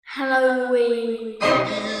Halloween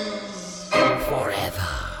Forever.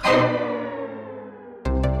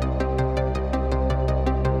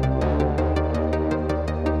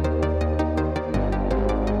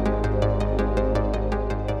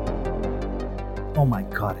 Oh my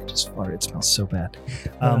god, I just farted. It smells so bad.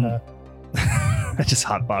 I just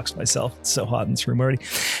hotboxed myself. It's so hot in this room already.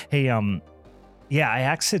 Hey, yeah, I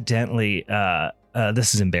accidentally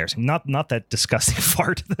this is embarrassing. Not that disgusting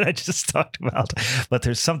fart that I just talked about, but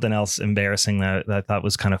there's something else embarrassing that I thought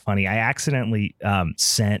was kind of funny. I accidentally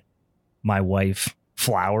sent my wife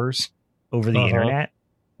flowers over the internet.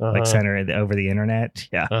 Like sent her over the internet.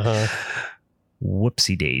 Yeah.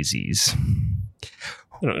 Whoopsie daisies.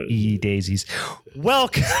 Daisies.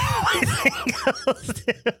 Welcome.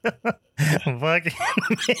 Fucking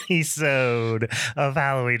Minisode of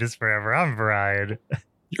Halloween is Forever. I'm Brian.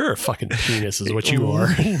 You're a fucking penis is what you are.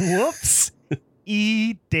 Whoops.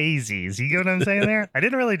 Daisies. You get what I'm saying there? I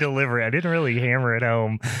didn't really deliver it. I didn't really hammer it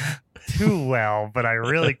home too well, but I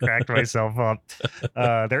really cracked myself up.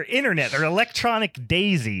 They're internet, they're electronic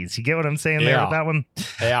daisies. You get what I'm saying there with that one?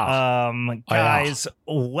 Yeah. Guys,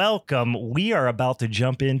 welcome. We are about to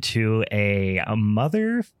jump into a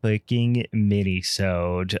motherfucking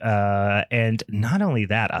minisode. And not only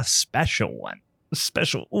that, a special one.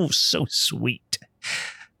 Oh, so sweet.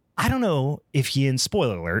 I don't know if you,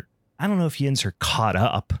 spoiler alert, I don't know if yins are caught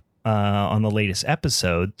up on the latest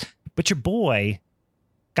episode, but your boy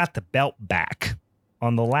got the belt back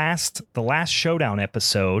on the last showdown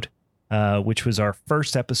episode, which was our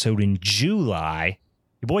first episode in July.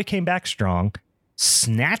 Your boy came back strong,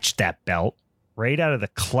 snatched that belt right out of the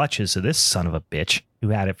clutches of this son of a bitch who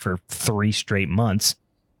had it for 3 straight months.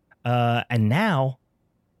 And now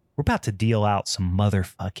we're about to deal out some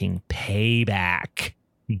motherfucking payback.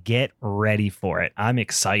 Get ready for it. I'm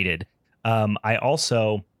excited. I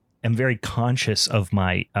also am very conscious of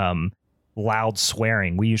my loud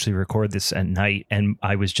swearing. We usually record this at night, and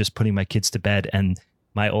I was just putting my kids to bed, and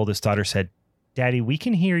my oldest daughter said, "Daddy, we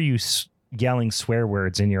can hear you yelling swear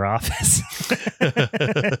words in your office."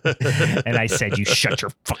 And I said, "You shut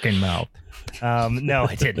your fucking mouth." No,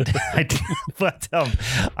 I didn't. But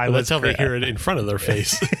that's how they hear it in front of their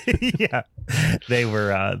face. Yeah, they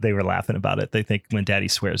were laughing about it. They think when Daddy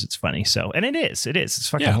swears, it's funny. So, and it is. It's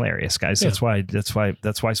fucking hilarious, guys. Yeah.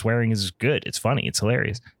 That's why swearing is good. It's funny. It's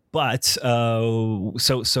hilarious. But so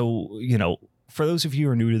you know, for those of you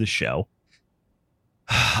who are new to the show,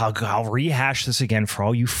 I'll rehash this again for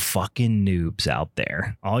all you fucking noobs out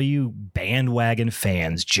there, all you bandwagon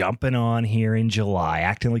fans jumping on here in July,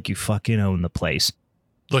 acting like you fucking own the place.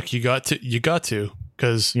 Look, you got to,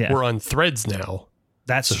 because we're on Threads now.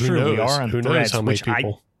 That's so true. We are on Threads, knows how many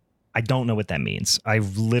people? I don't know what that means. I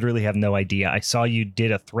literally have no idea. I saw you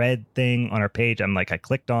did a thread thing on our page. I'm like, I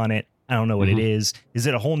clicked on it. I don't know what it is. Is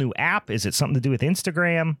it a whole new app? Is it something to do with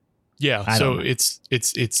Instagram? Yeah. So it's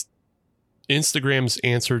Instagram's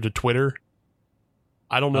answer to Twitter.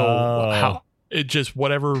 I don't know how. It just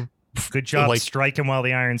whatever. Good job striking while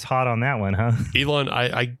the iron's hot on that one, huh? Elon,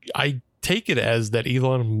 I take it as that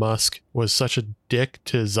Elon Musk was such a dick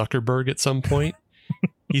to Zuckerberg at some point.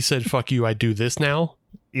 He said, "Fuck you, I do this now."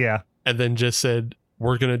 Yeah. And then just said,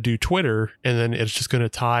 "We're going to do Twitter." And then it's just going to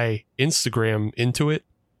tie Instagram into it.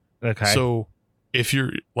 Okay. So if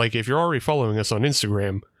you're already following us on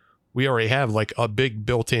Instagram, we already have like a big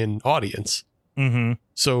built-in audience. Mm-hmm.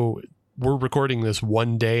 So we're recording this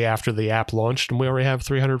one day after the app launched, and we already have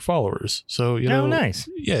 300 followers. So, you know, nice.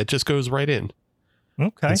 Yeah, it just goes right in.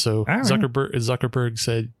 Okay. And so Zuckerberg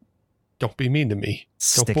said, "Don't be mean to me.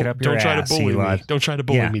 Stick it up your Don't try ass, to bully Elon. me. Don't try to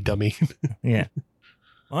bully me, dummy." Yeah.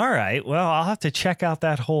 All right. Well, I'll have to check out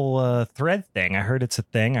that whole thread thing. I heard it's a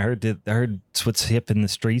thing. I heard it's what's hip in the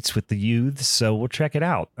streets with the youths. So we'll check it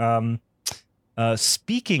out.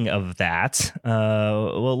 Speaking of that,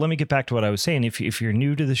 well, let me get back to what I was saying. If you're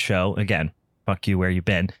new to the show, again, fuck you, where you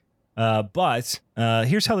been? But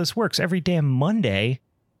here's how this works. Every damn Monday,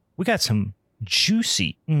 we got some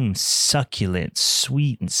juicy, succulent,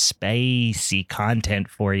 sweet, and spicy content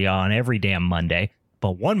for you on every damn Monday.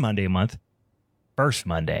 But one Monday a month, first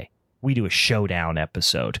Monday, we do a showdown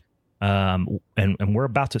episode. And we're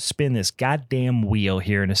about to spin this goddamn wheel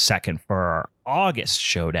here in a second for our August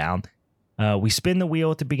showdown. We spin the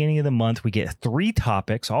wheel at the beginning of the month. We get 3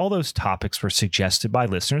 topics. All those topics were suggested by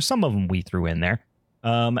listeners. Some of them we threw in there.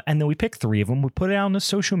 And then we pick 3 of them. We put it out on the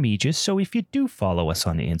social medias. So if you do follow us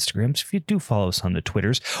on the Instagrams, if you do follow us on the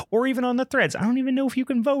Twitters, or even on the threads, I don't even know if you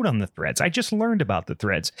can vote on the threads. I just learned about the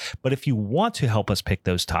threads. But if you want to help us pick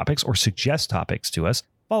those topics or suggest topics to us,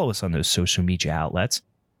 follow us on those social media outlets.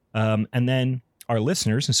 And then our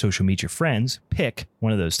listeners and social media friends pick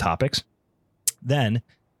one of those topics. Then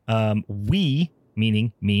We,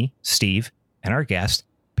 meaning me, Steve, and our guest,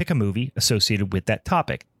 pick a movie associated with that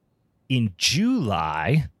topic. In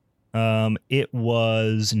July, it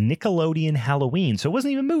was Nickelodeon Halloween. So it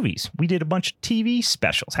wasn't even movies. We did a bunch of TV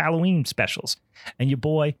specials, Halloween specials. And your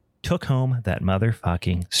boy took home that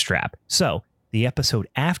motherfucking strap. So the episode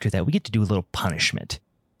after that, we get to do a little punishment.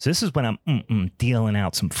 So this is when I'm dealing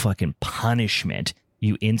out some fucking punishment,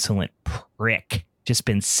 you insolent prick. Just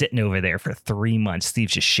been sitting over there for 3 months.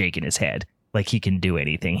 Steve's just shaking his head like he can do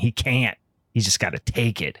anything. He can't. He's just got to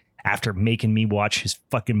take it after making me watch his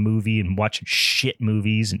fucking movie and watching shit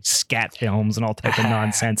movies and scat films and all type of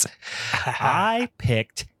nonsense. I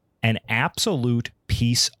picked an absolute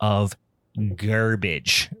piece of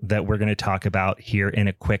garbage that we're going to talk about here in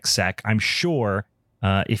a quick sec. I'm sure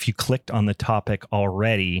if you clicked on the topic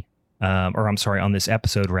already, on this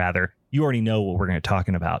episode rather, you already know what we're going to be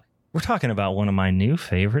talking about. We're talking about one of my new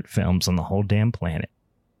favorite films on the whole damn planet.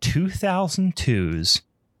 2002's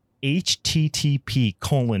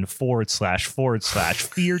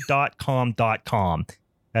http://fear.com.com.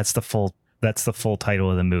 That's the full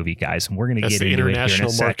title of the movie, guys. And we're going to get into international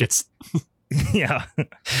it here in a markets. Yeah.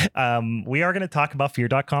 We are going to talk about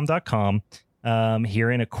fear.com.com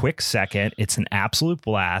here in a quick second. It's an absolute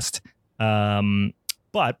blast.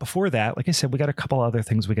 But before that, like I said, we got a couple other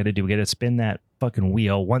things we got to do. We got to spin that fucking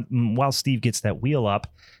wheel. While Steve gets that wheel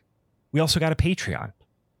up, we also got a Patreon.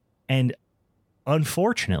 And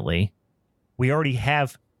unfortunately, we already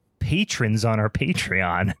have patrons on our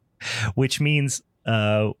Patreon, which means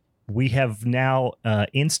we have now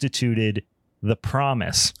instituted the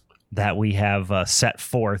promise that we have set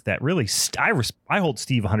forth that really I hold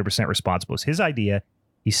Steve 100% responsible. It's his idea.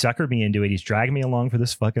 He suckered me into it. He's dragging me along for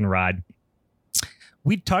this fucking ride.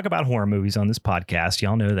 We talk about horror movies on this podcast.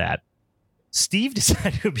 Y'all know that. Steve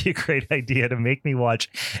decided it would be a great idea to make me watch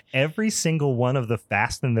every single one of the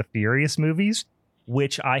Fast and the Furious movies,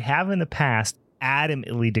 which I have in the past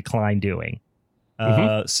adamantly declined doing.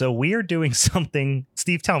 So we are doing something.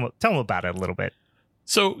 Steve, tell him about it a little bit.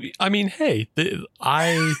 So, I mean, hey,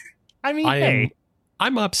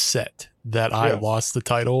 I'm upset that I lost the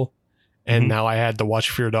title and now I had to watch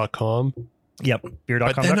fear.com. Yep,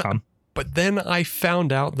 fear.com.com. But then I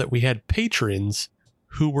found out that we had patrons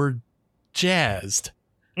who were jazzed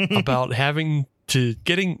about having to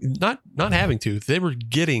they were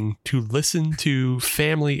getting to listen to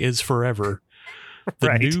Family is Forever,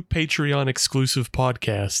 the new Patreon exclusive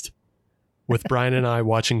podcast with Brian and I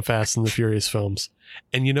watching Fast and the Furious films.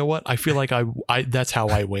 And you know what? I feel like I that's how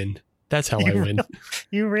I win. That's how I win.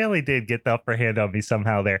 You really did get the upper hand on me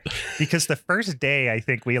somehow there, because the first day I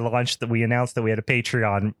think we announced that we had a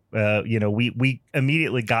Patreon. We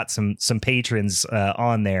immediately got some patrons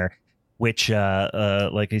on there, which,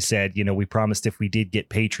 like I said, we promised if we did get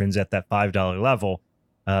patrons at that $5 level,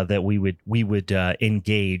 that we would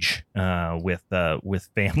engage with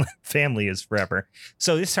Family is Forever.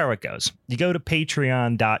 So this is how it goes. You go to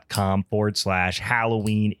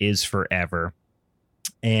patreon.com/Halloween is Forever.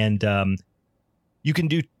 And you can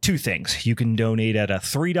do two things. You can donate at a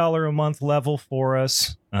 $3 a month level for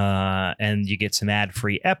us, and you get some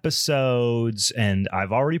ad-free episodes. And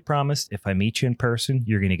I've already promised if I meet you in person,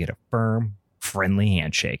 you're going to get a firm, friendly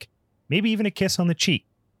handshake, maybe even a kiss on the cheek.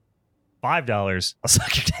 $5, I'll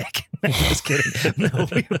suck your dick. Just kidding. No,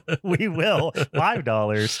 we will.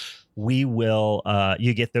 $5, we will.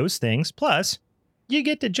 You get those things. Plus, you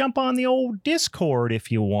get to jump on the old Discord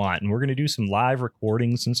if you want. And we're going to do some live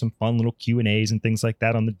recordings and some fun little Q&As and things like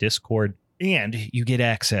that on the Discord. And you get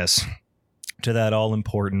access to that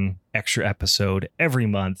all-important extra episode every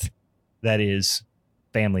month. That is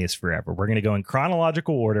Family is Forever. We're going to go in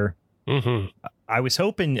chronological order. Mm-hmm. I was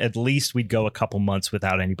hoping at least we'd go a couple months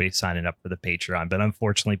without anybody signing up for the Patreon, but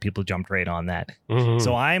unfortunately people jumped right on that. Mm-hmm.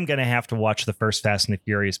 So I'm going to have to watch the first Fast and the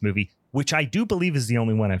Furious movie, which I do believe is the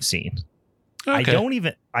only one I've seen. Okay.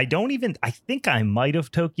 I think I might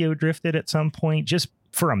have Tokyo drifted at some point just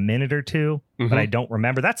for a minute or two, but I don't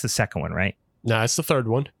remember. That's the second one, right? No, it's the third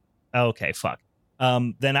one. Okay, fuck.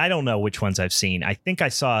 Then I don't know which ones I've seen. I think I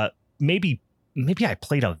saw maybe I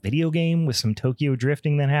played a video game with some Tokyo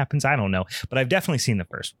drifting that happens. I don't know, but I've definitely seen the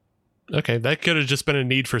first one. Okay, that could have just been a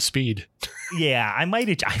Need for Speed. Yeah, I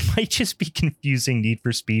might just be confusing Need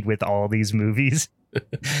for Speed with all these movies.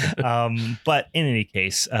 But in any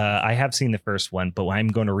case, I have seen the first one, but I'm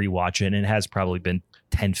going to rewatch it, and it has probably been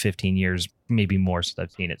 10, 15 years, maybe more since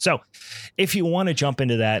I've seen it. So if you want to jump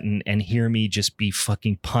into that and hear me just be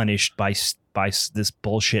fucking punished by this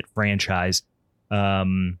bullshit franchise,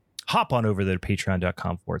 hop on over to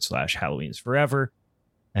patreon.com/Halloween is Forever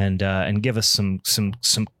and give us some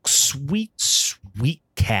sweet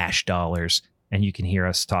cash dollars. and you can hear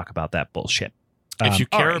us talk about that bullshit. If you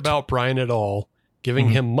care all right. about Brian at all, giving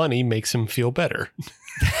him money makes him feel better.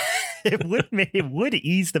 It would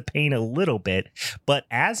ease the pain a little bit, but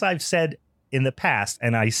as I've said in the past,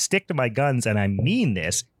 and I stick to my guns, and I mean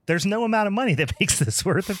this, there's no amount of money that makes this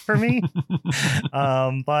worth it for me.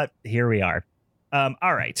 But here we are.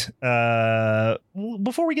 All right.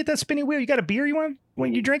 Before we get that spinning wheel, you got a beer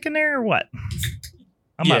you drinking there or what?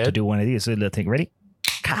 I'm about to do one of these. So thing ready?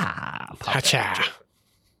 Hacha.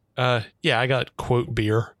 Yeah, I got quote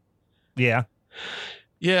beer. Yeah.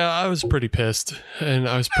 Yeah, I was pretty pissed, and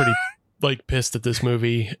I was pretty pissed at this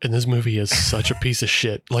movie, and this movie is such a piece of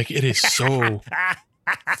shit. Like, it is so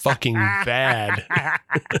fucking bad.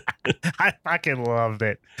 I fucking loved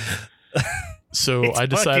it. So it's I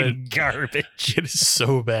decided garbage. It is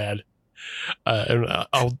so bad. And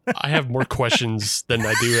I have more questions than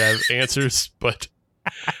I do have answers, but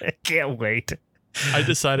I can't wait. I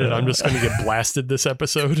decided I'm just going to get blasted this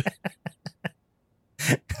episode.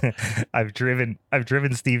 I've driven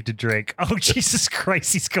Steve to drink. Oh, Jesus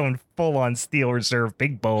Christ. He's going full on Steel Reserve.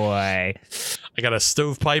 Big boy. I got a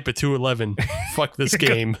stovepipe at 211. Fuck this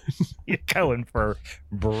game. You're going for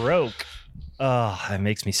broke. Oh, that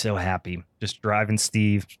makes me so happy. Just driving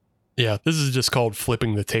Steve. Yeah, this is just called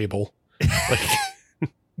flipping the table.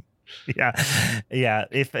 Yeah.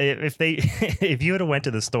 If you would have went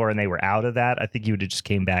to the store and they were out of that, I think you would have just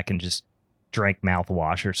came back and just drank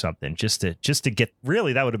mouthwash or something just to get,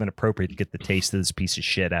 really, that would have been appropriate to get the taste of this piece of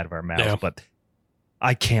shit out of our mouths. Yeah. But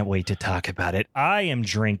I can't wait to talk about it. I'm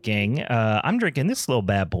drinking this little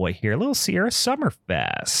bad boy here, a little Sierra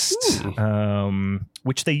Summerfest,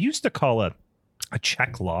 which they used to call a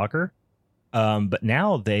Czech lager, but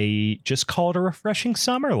now they just call it a refreshing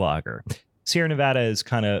summer lager. Sierra Nevada is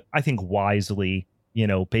kind of, I think, wisely,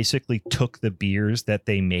 basically took the beers that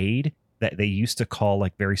they made that they used to call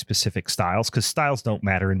like very specific styles, because styles don't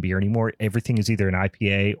matter in beer anymore. Everything is either an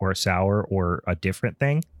IPA or a sour or a different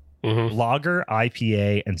thing. Mm-hmm. Lager,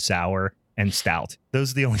 IPA, and sour and stout.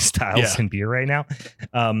 Those are the only styles in beer right now.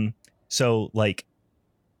 So like,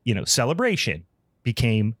 Celebration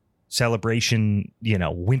became Celebration,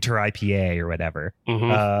 winter IPA or whatever.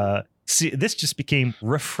 Mm-hmm. This just became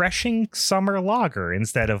refreshing summer lager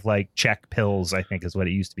instead of like Czech Pils, I think is what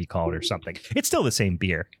it used to be called or something. It's still the same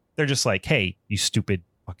beer. They're just like, hey, you stupid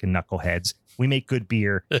fucking knuckleheads. We make good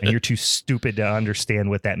beer and you're too stupid to understand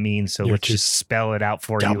what that means. So let's just spell it out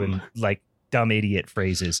for you in like dumb idiot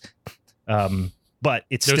phrases. But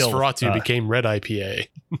it's still Nosferatu became red IPA.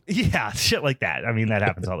 Yeah, shit like that. I mean, that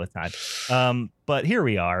happens all the time. But here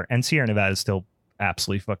we are, and Sierra Nevada is still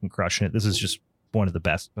absolutely fucking crushing it. This is just one of the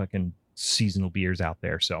best fucking seasonal beers out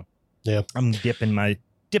there. So yeah, I'm dipping my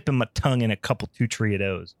tongue in a couple 2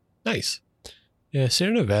 Triodos. Nice. Yeah,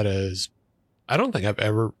 Sierra Nevada is, I don't think I've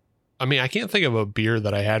ever, I can't think of a beer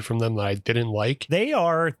that I had from them that I didn't like. They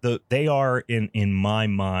are in my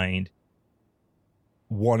mind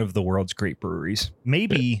one of the world's great breweries.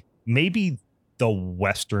 Maybe the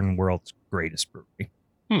Western world's greatest brewery.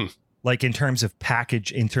 Like in terms of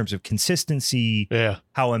package, in terms of consistency,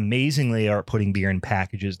 how amazingly they are putting beer in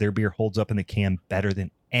packages. Their beer holds up in the can better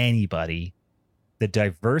than anybody. The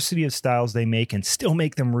diversity of styles they make and still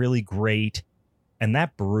make them really great. And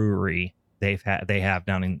that brewery they have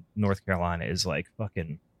down in North Carolina is like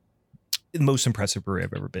fucking the most impressive brewery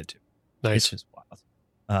I've ever been to. Nice. It's just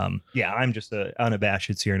wild. Yeah, I'm just an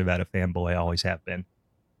unabashed Sierra Nevada fanboy. Always have been.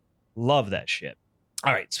 Love that shit.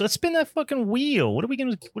 All right, so let's spin that fucking wheel. What are we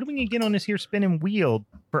gonna get on this here spinning wheel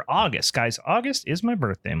for August, guys? August is my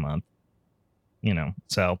birthday month.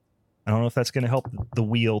 So I don't know if that's gonna help the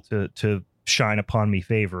wheel to shine upon me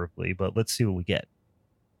favorably, but let's see what we get.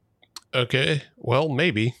 Okay, well,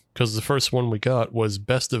 maybe, because the first one we got was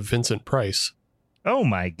Best of Vincent Price. Oh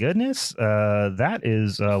my goodness, that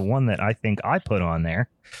is one that I think I put on there,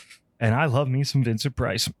 and I love me some Vincent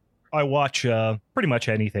Price. I watch pretty much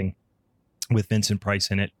anything with Vincent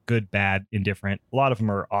Price in it, good, bad, indifferent. A lot of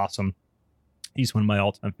them are awesome. He's one of my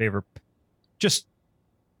all-time favorite just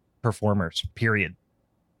performers, period.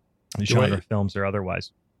 Genre films or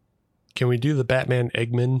otherwise. Can we do the Batman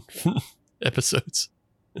Eggman episodes?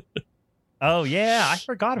 Oh yeah, I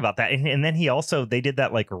forgot about that. And then they did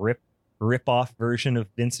that like rip off version of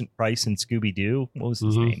Vincent Price and Scooby-Doo. What was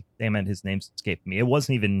his name? Damn it, his name's escaped me. It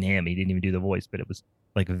wasn't even him. He didn't even do the voice, but it was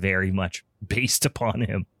like very much based upon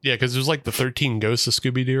him. Yeah, because there's like the 13 Ghosts of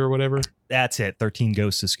Scooby-Doo or whatever. That's it. 13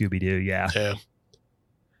 Ghosts of Scooby-Doo. Yeah.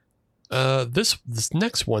 Yeah. This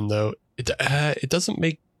next one though, it doesn't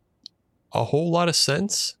make a whole lot of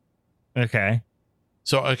sense. Okay.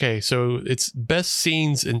 So it's best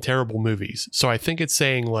scenes in terrible movies. So I think it's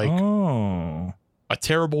saying like a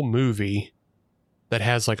terrible movie that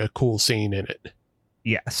has like a cool scene in it.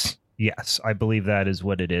 Yes. I believe that is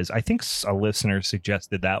what it is. I think a listener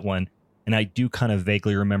suggested that one, and I do kind of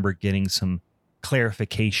vaguely remember getting some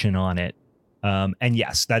clarification on it. And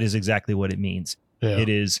yes, that is exactly what it means. Yeah. It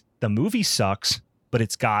is the movie sucks, but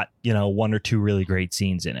it's got, one or two really great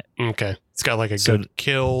scenes in it. Okay. It's got like a good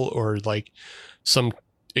kill or like some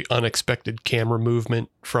unexpected camera movement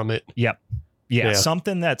from it. Yep. Yeah.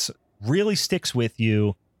 Something that's really sticks with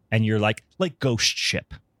you, and you're like Ghost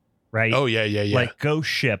Ship, right? Oh, yeah. Like Ghost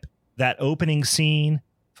Ship. That opening scene,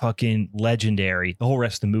 fucking legendary. The whole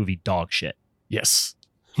rest of the movie, dog shit. Yes.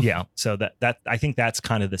 Yeah. So that I think that's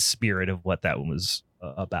kind of the spirit of what that one was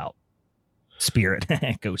about. Spirit.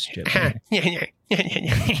 Ghost Ship. All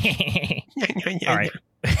right.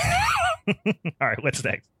 All right. What's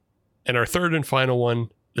next? And our third and final one.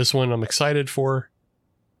 This one I'm excited for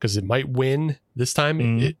because it might win this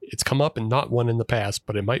time. It's come up and not won in the past,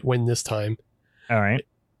 but it might win this time. All right.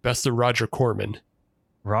 Best of Roger Corman.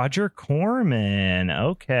 Roger Corman.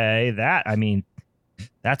 Okay. We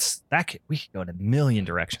could go in a million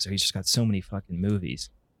directions. So he's just got so many fucking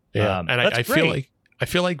movies. Yeah. And I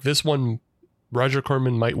feel like this one, Roger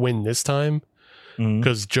Corman might win this time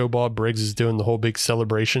because Joe Bob Briggs is doing the whole big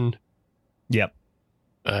celebration. Yep.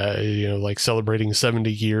 Like celebrating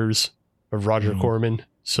 70 years of Roger Corman.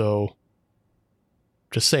 So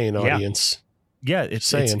just saying, audience. Yeah.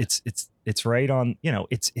 It's right on,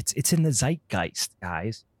 it's in the zeitgeist,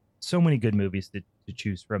 guys. So many good movies to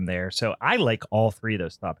choose from there. So I like all three of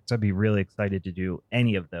those topics. I'd be really excited to do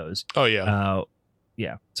any of those. Oh, yeah.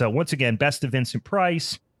 Yeah. So once again, best of Vincent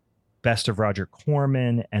Price, best of Roger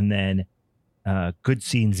Corman, and then good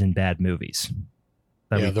scenes in bad movies.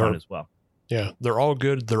 That'd be fun as well. Yeah. They're all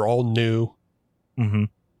good. They're all new. Mm-hmm.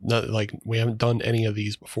 Not like we haven't done any of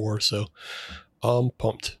these before. So I'm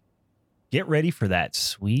pumped. Get ready for that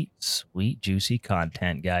sweet, juicy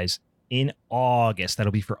content, guys, in August.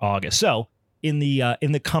 That'll be for August. So in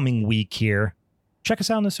the coming week here, check us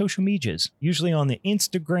out on the social medias, usually on the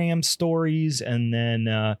Instagram stories, and then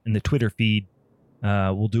in the Twitter feed.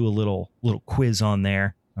 We'll do a little quiz on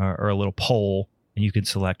there or a little poll, and you can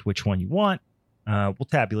select which one you want. We'll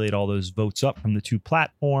tabulate all those votes up from the two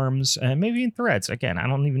platforms, and maybe in Threads. Again, I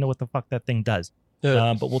don't even know what the fuck that thing does,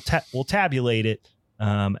 but we'll tabulate it.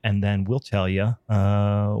 And then we'll tell you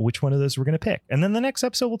which one of those we're going to pick. And then the next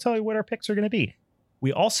episode, we'll tell you what our picks are going to be.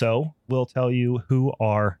 We also will tell you who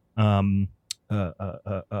our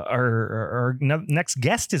next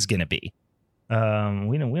guest is going to be. We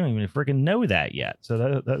don't even freaking know that yet.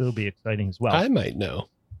 So that'll be exciting as well. I might know.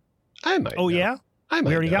 Oh, yeah?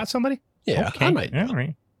 We already got somebody? Yeah, okay. I might know. All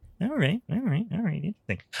right.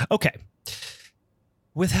 Interesting. Okay.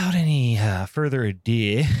 Without any further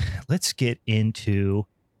ado, let's get into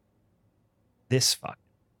this fucking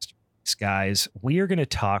series, guys. We are going to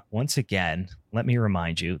talk once again. Let me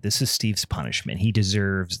remind you, this is Steve's punishment. He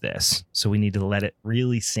deserves this. So we need to let it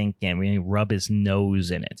really sink in. We need to rub his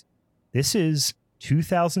nose in it. This is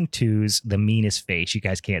 2002's The Meanest Face. You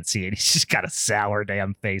guys can't see it. He's just got a sour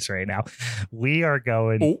damn face right now. We are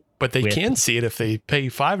going... Oh, but they can see it if they pay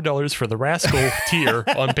 $5 for the Rascal tier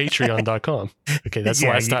on patreon.com. Okay, that's the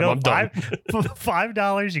last time I'm done.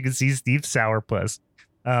 $5, you can see Steve Sourpuss.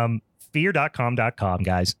 Fear.com.com,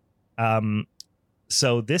 guys.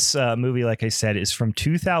 So this movie, like I said, is from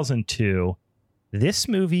 2002. This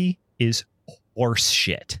movie is horse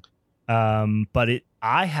shit. But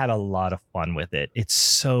I had a lot of fun with it. It's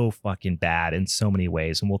so fucking bad in so many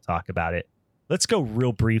ways, and we'll talk about it. Let's go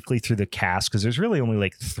real briefly through the cast, because there's really only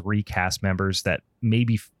like 3 cast members, that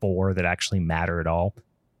maybe 4 that actually matter at all.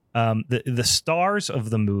 The stars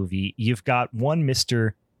of the movie, you've got one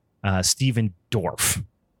Mr. Stephen Dorff.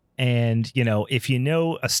 And, if you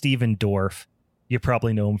know a Stephen Dorff, you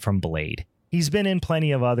probably know him from Blade. He's been in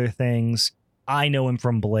plenty of other things. I know him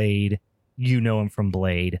from Blade. You know him from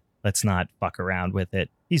Blade. Let's not fuck around with it.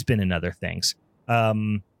 He's been in other things.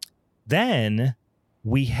 Then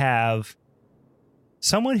we have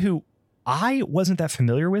someone who I wasn't that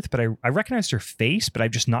familiar with, but I recognized her face, but I've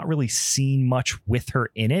just not really seen much with her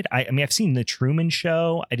in it. I mean, I've seen The Truman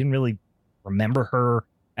Show. I didn't really remember her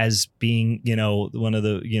as being, one of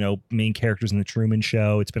the, main characters in The Truman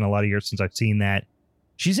Show. It's been a lot of years since I've seen that.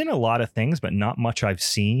 She's in a lot of things, but not much I've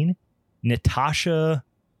seen. Natasha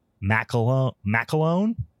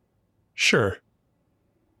McElhone. Sure.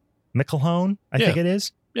 McElhone, I think it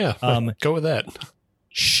is. Yeah. Go with that.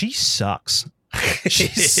 She sucks.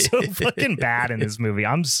 She's so fucking bad in this movie.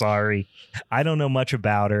 I'm sorry. I don't know much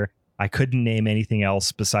about her. I couldn't name anything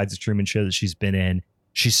else besides The Truman Show that she's been in.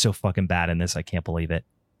 She's so fucking bad in this. I can't believe it.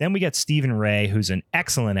 Then we got Stephen Ray, who's an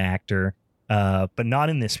excellent actor. but not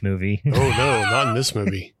in this movie. Oh no, not in this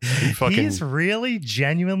movie. He's really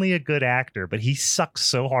genuinely a good actor, but he sucks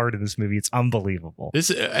so hard in this movie. It's unbelievable. This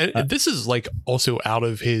is like also out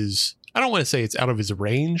of his, I don't want to say it's out of his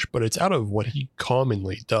range, but it's out of what he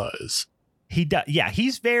commonly does. He does. Yeah,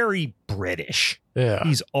 he's very British. Yeah.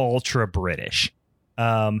 He's ultra British.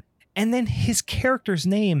 And then his character's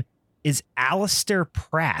name is Alistair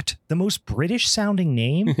Pratt, the most British sounding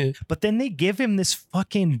name. But then they give him this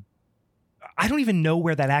fucking, I don't even know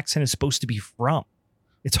where that accent is supposed to be from.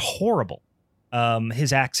 It's horrible.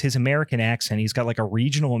 His American accent, he's got like a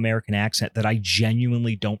regional American accent that I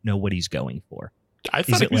genuinely don't know what he's going for. I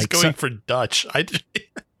thought he was going for Dutch.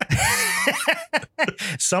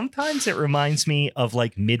 Sometimes it reminds me of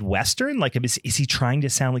like Midwestern. Like, is he trying to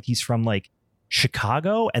sound like he's from like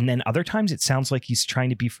Chicago? And then other times it sounds like he's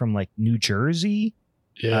trying to be from like New Jersey.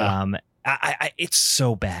 Yeah. It's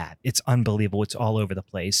so bad. It's unbelievable. It's all over the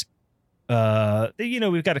place.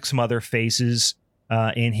 We've got some other faces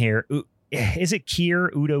in here. Is it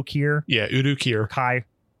Kier? Udo Kier? Yeah, Udo Kier. Kai.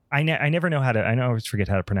 I never know how to, I always forget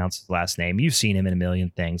how to pronounce his last name. You've seen him in a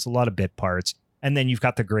million things, a lot of bit parts. And then you've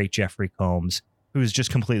got the great Jeffrey Combs, who's just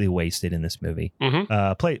completely wasted in this movie.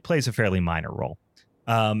 Mm-hmm. Plays a fairly minor role.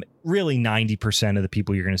 Really 90% of the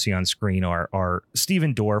people you're going to see on screen are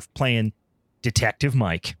Stephen Dorff playing Detective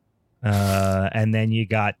Mike. And then you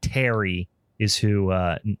got Terry is who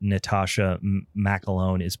Natasha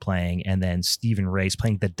McAlone is playing. And then Stephen Ray's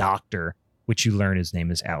playing the doctor, which you learn his name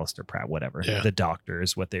is Alistair Pratt, whatever. Yeah. The doctor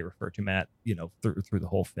is what they refer to him at, through the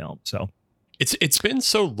whole film. So it's been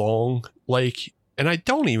so long, like, and I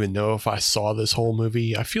don't even know if I saw this whole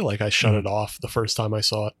movie. I feel like I shut it off the first time I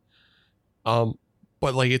saw it.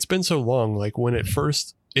 But like, it's been so long. Like when it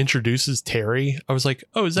first introduces Terry, I was like,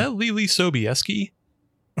 oh, is that Lily Sobieski?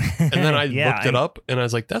 And then I looked it up and I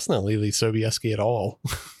was like, that's not Lily Sobieski at all.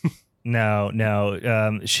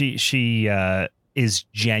 No. She is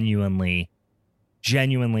genuinely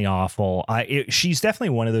awful. She's definitely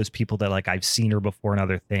one of those people that like I've seen her before in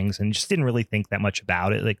other things and just didn't really think that much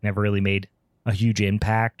about it. Like never really made a huge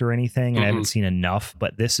impact or anything. And I haven't seen enough,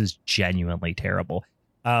 but this is genuinely terrible.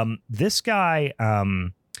 This guy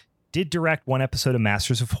did direct one episode of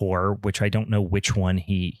Masters of Horror, which I don't know which one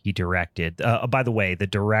he directed. By the way, the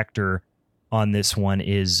director on this one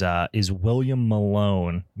is William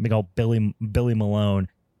Malone, big old Billy Malone.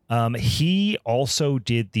 He also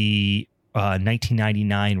did the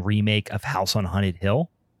 1999 remake of House on Haunted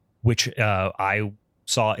Hill, which I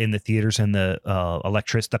saw in the theaters, and the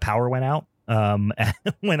power went out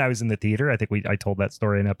when I was in the theater. I think I told that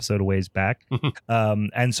story in an episode a ways back.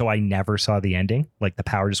 And so I never saw the ending. Like the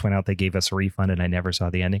power just went out. They gave us a refund and I never saw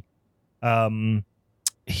the ending.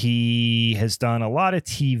 He has done a lot of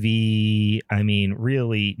TV. I mean,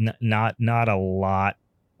 really not a lot.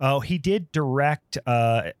 Oh, he did direct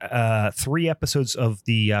 3 episodes of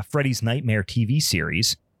the Freddy's Nightmare TV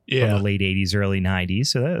series from the late 80s, early 90s.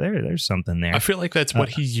 So there's something there. I feel like that's what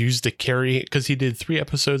he used to carry, because he did 3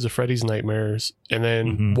 episodes of Freddy's Nightmares and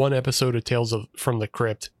then 1 episode of Tales from the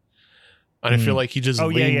Crypt. And I feel like he just... Oh,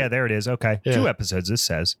 yeah, there it is. Okay. Yeah. 2 episodes, this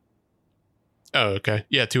says. Oh, okay.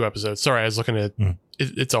 Yeah, 2 episodes. Sorry, I was looking at...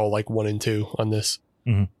 It's all like 1 and 2 on this.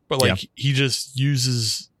 But like he just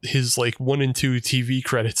uses his like 1 and 2 TV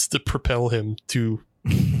credits to propel him to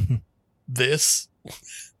this.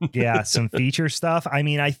 Yeah, some feature stuff. I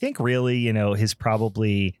mean, I think really, his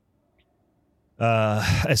probably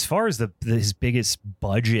as far as his biggest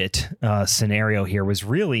budget scenario here was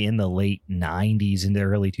really in the late 90s into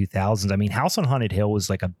early 2000s. I mean, House on Haunted Hill was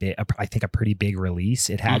like I think a pretty big release.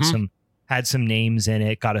 It had some names in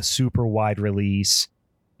it, got a super wide release.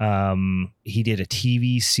 He did a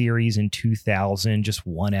TV series in 2000, just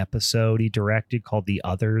 1 episode he directed called The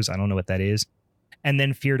Others. I don't know what that is. And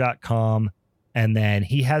then Fear.com. And then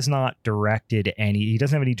he has not directed he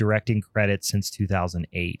doesn't have any directing credits since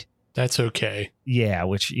 2008. That's okay. Yeah.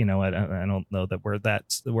 Which, I don't know that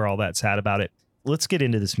we're all that sad about it. Let's get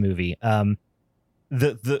into this movie.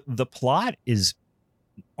 The plot is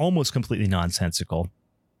almost completely nonsensical.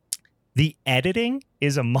 The editing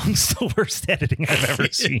is amongst the worst editing I've ever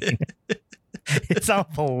seen. It's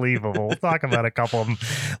unbelievable. We'll talk about a couple of them.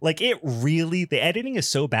 Like the editing is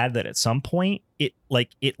so bad that at some point it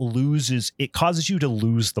causes you to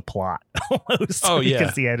lose the plot almost. Oh, yeah.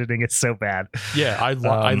 Because the editing is so bad. Yeah. I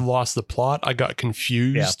lost the plot. I got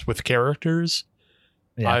confused with characters.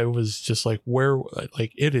 Yeah. I was just like,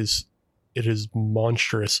 it is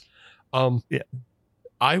monstrous.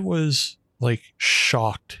 I was like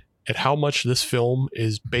shocked at how much this film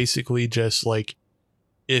is basically just like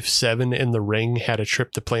if Seven and the Ring had a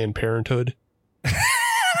trip to Planned Parenthood.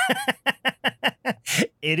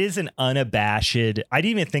 It is an unabashed. I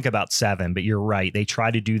didn't even think about 7, but you're right. They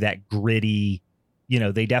try to do that gritty.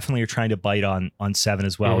 They definitely are trying to bite on 7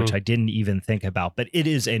 as well, which I didn't even think about. But it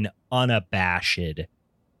is an unabashed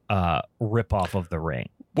ripoff of The Ring.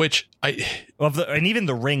 Which and even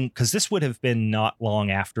The Ring, because this would have been not long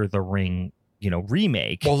after The Ring,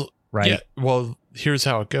 remake. Well, right. Yeah, well, here's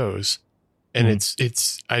how it goes. And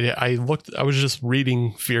I was just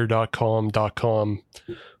reading fear.com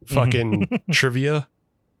fucking trivia,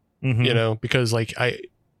 because like I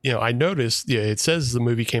noticed, it says the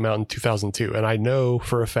movie came out in 2002, and I know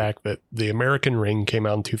for a fact that The American Ring came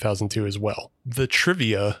out in 2002 as well. The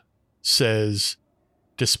trivia says,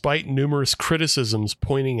 despite numerous criticisms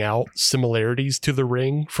pointing out similarities to The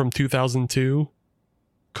Ring from 2002,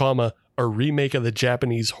 a remake of the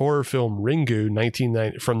Japanese horror film Ringu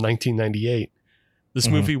from 1998. This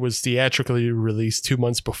movie was theatrically released 2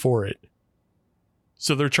 months before it.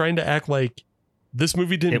 So they're trying to act like this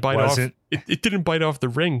movie didn't bite off. It didn't bite off The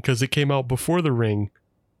Ring because it came out before The Ring.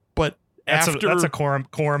 But that's a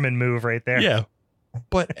Corman move right there. Yeah.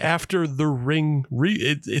 But after The Ring,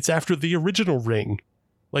 it's after the original Ring.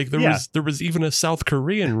 Like there was even a South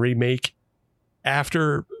Korean remake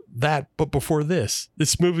after that, but before this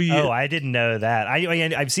movie. Oh, I didn't know that.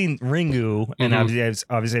 I've seen Ringu, and obviously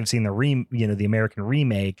I've seen the American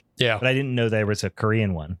remake. Yeah, but I didn't know there was a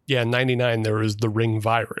Korean one. Yeah, in '99 there was the Ring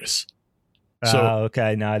virus. So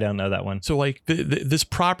okay, no, I don't know that one. So like this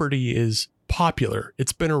property is popular.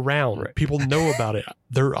 It's been around. Right. People know about it.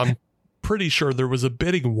 I'm pretty sure there was a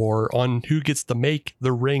bidding war on who gets to make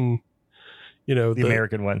the Ring. The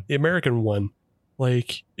American one. The American one.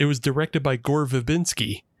 Like, it was directed by Gore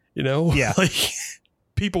Verbinski. Yeah. Like,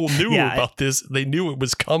 people knew about this. They knew it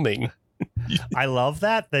was coming. I love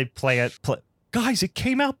that. They play it. Guys, it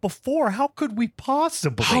came out before. How could we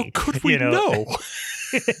possibly? How could we know?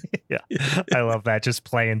 Yeah. I love that. Just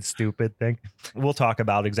playing stupid thing. We'll talk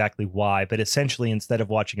about exactly why. But essentially, instead of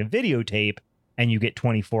watching a videotape and you get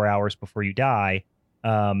 24 hours before you die,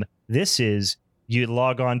 this is you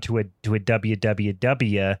log on to a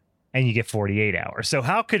www and you get 48 hours. So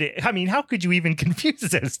how could you even confuse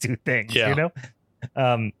those two things? Yeah.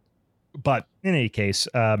 But in any case,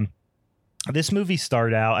 this movie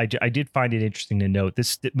started out, I did find it interesting to note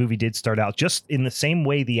this movie did start out just in the same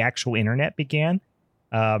way the actual internet began.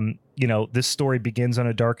 This story begins on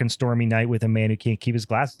a dark and stormy night with a man who can't keep his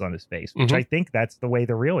glasses on his face, which I think that's the way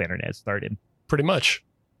the real internet started. Pretty much.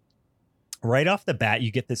 Right off the bat,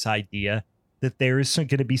 you get this idea that there is going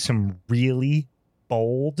to be some really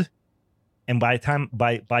bold, and by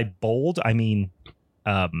bold, I mean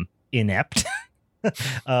inept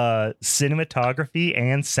cinematography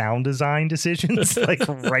and sound design decisions, like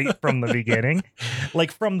right from the beginning,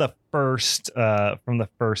 like from the first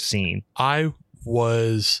scene. I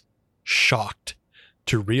was shocked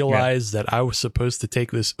to realize that I was supposed to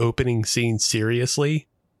take this opening scene seriously.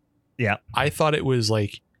 Yeah, I thought it was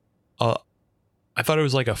like a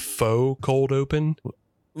faux cold open.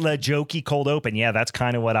 The jokey cold open. Yeah, that's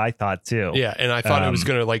kind of what I thought too. Yeah, and I thought it was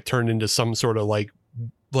going to like turn into some sort of like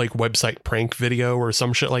website prank video or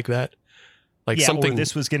some shit like that. Like something. Or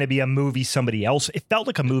this was going to be a movie somebody else. It felt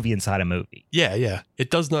like a movie inside a movie. Yeah, yeah. It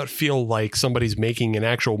does not feel like somebody's making an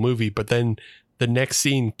actual movie, but then the next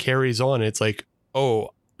scene carries on. It's like,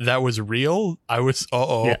 oh, that was real? I was,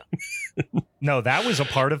 Yeah. No, that was a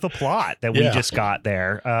part of the plot that we just got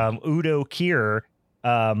there. Udo Kier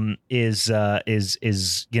is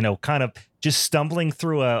kind of just stumbling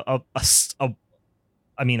through a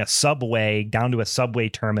subway down to a subway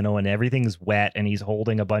terminal, and everything's wet, and he's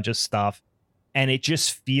holding a bunch of stuff, and it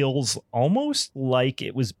just feels almost like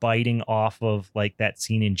it was biting off of like that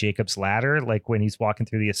scene in Jacob's Ladder, like when he's walking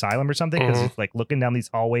through the asylum or something, because he's like looking down these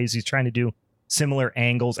hallways, he's trying to do similar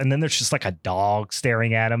angles, and then there's just like a dog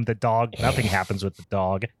staring at him. The dog, nothing happens with the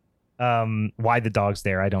dog. Why the dog's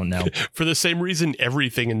there, I don't know. For the same reason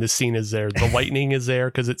everything in this scene is there. The lightning is there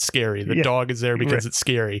because it's scary. The dog is there because it's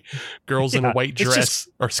scary. Girls in a white dress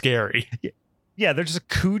are scary. Yeah, there's just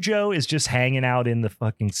Cujo is just hanging out in the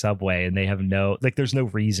fucking subway, and they have there's no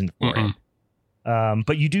reason for it.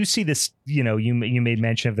 But you do see this, you made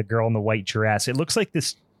mention of the girl in the white dress. It looks like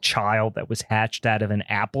this child that was hatched out of an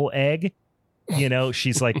apple egg.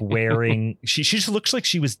 She's like wearing, she just looks like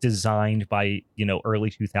she was designed by, early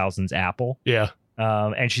 2000s Apple. Yeah.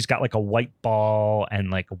 And she's got like a white ball and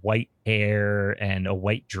like white hair and a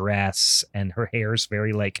white dress, and her hair's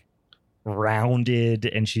very like rounded,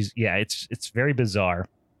 and it's very bizarre.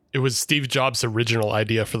 It was Steve Jobs' original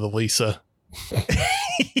idea for the Lisa.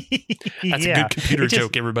 That's a good computer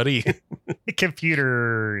joke, everybody.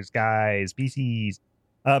 Computers, guys, PCs.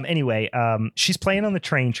 Anyway, she's playing on the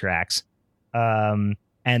train tracks. And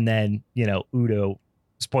then, Udo,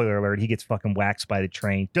 spoiler alert, he gets fucking waxed by the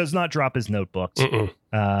train, does not drop his notebooks,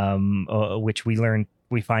 which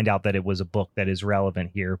we find out that it was a book that is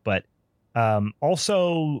relevant here. But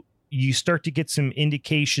also you start to get some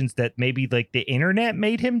indications that maybe like the internet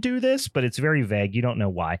made him do this, but it's very vague. You don't know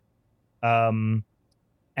why. And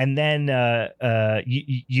then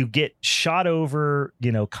you get shot over,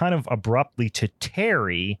 kind of abruptly to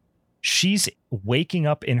Terry. She's waking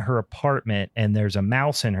up in her apartment and there's a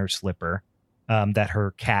mouse in her slipper that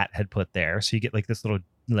her cat had put there. So you get like this little,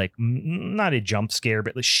 like, not a jump scare,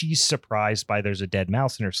 but she's surprised by there's a dead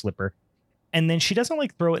mouse in her slipper. And then she doesn't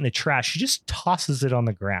like throw it in the trash. She just tosses it on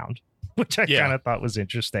the ground, which I kind of thought was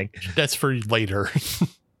interesting. That's for later.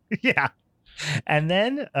 Yeah. And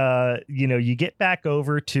then, you get back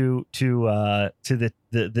over to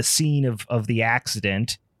the scene of the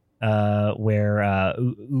accident, where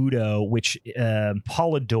Udo, which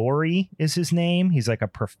Polidori is his name. He's like a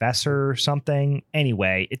professor or something.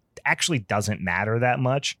 Anyway, it actually doesn't matter that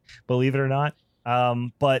much, believe it or not.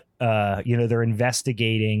 But they're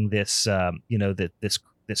investigating this,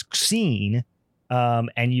 this scene,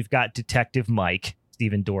 and you've got Detective Mike.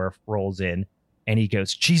 Stephen Dorff rolls in. And he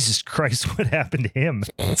goes, Jesus Christ, what happened to him?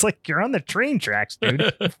 It's like, you're on the train tracks, dude.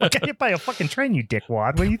 I got hit by a fucking train, you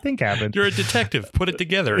dickwad. What do you think happened? You're a detective. Put it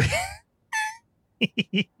together.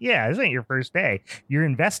 Yeah, this ain't your first day. You're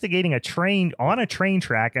investigating a train on a train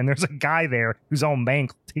track, and there's a guy there who's all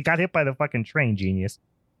mangled. He got hit by the fucking train, genius.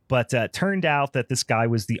 But turned out that this guy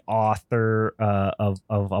was the author of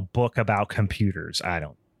a book about computers. I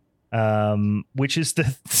don't which is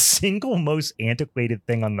the single most antiquated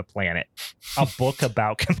thing on the planet. A book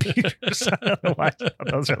about computers. I don't know why. I thought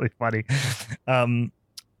that was really funny.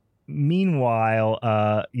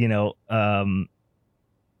 Meanwhile,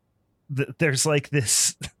 there's like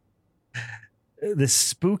this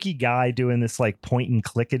spooky guy doing this like point and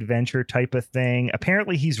click adventure type of thing.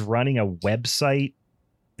 Apparently he's running a website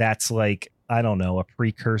that's like, I don't know, a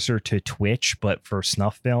precursor to Twitch, but for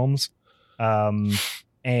snuff films.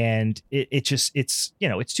 And it's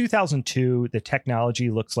 2002. The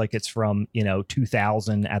technology looks like it's from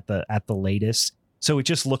 2000 at the latest. So it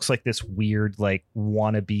just looks like this weird, like,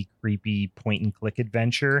 wannabe creepy point and click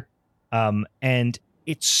adventure. And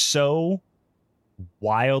it's so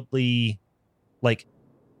wildly, like,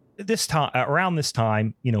 this time, around this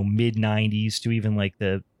time, mid 90s to even like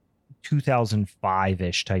the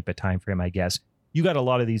 2005-ish type of time frame, I guess. You got a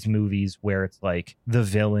lot of these movies where it's like the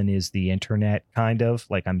villain is the internet, kind of.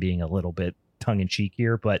 Like, I'm being a little bit tongue in cheek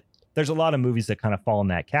here, but there's a lot of movies that kind of fall in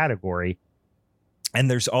that category.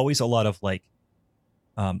 And there's always a lot of like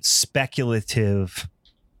speculative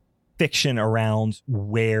fiction around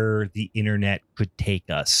where the internet could take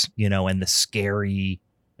us, and the scary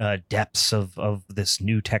depths of this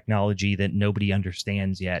new technology that nobody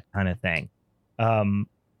understands yet, kind of thing.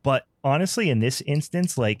 But honestly, in this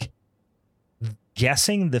instance, like,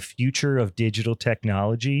 guessing the future of digital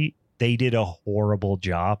technology, they did a horrible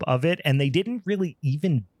job of it, and they didn't really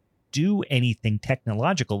even do anything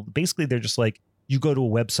technological. Basically, they're just like, you go to a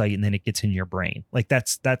website and then it gets in your brain. Like,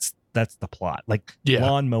 that's the plot. Like, yeah.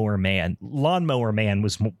 Lawnmower Man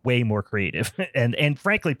was way more creative and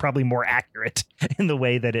frankly probably more accurate in the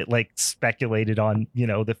way that it like speculated on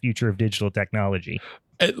the future of digital technology.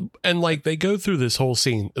 And like, they go through this whole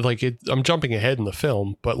scene, like, I'm jumping ahead in the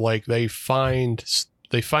film, but like, they find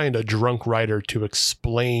a drunk writer to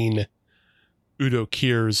explain Udo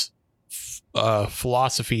Kier's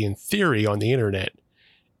philosophy and theory on the internet.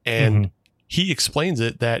 And he explains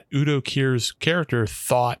it that Udo Kier's character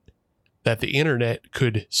thought that the internet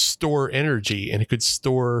could store energy and it could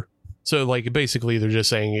store. So like, basically they're just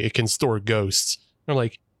saying it can store ghosts. I'm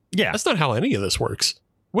like, yeah, that's not how any of this works.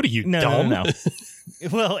 What are you, dumb? No.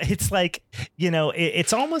 Well, it's like,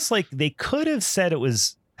 it's almost like they could have said it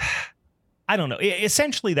was, I don't know.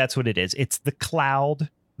 Essentially, that's what it is. It's the cloud.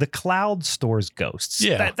 The cloud stores ghosts.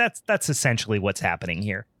 Yeah, that's essentially what's happening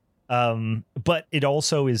here. But it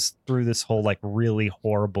also is through this whole like really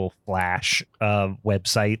horrible Flash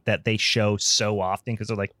website that they show so often because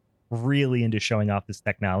they're like really into showing off this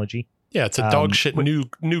technology. Yeah, it's a dog shit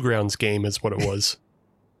Newgrounds game is what it was.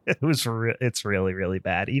 It's really, really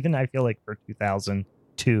bad. Even I feel like for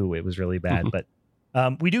 2002, it was really bad. But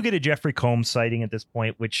we do get a Jeffrey Combs sighting at this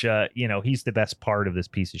point, which, he's the best part of this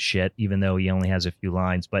piece of shit, even though he only has a few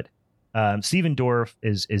lines. But Stephen Dorff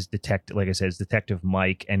is detective, like I said, is Detective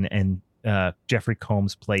Mike, and Jeffrey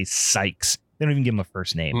Combs plays Sykes. They don't even give him a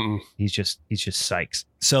first name. He's just Sykes.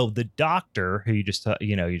 So the doctor who you just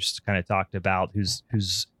kind of talked about,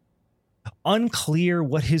 who's Unclear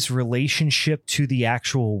what his relationship to the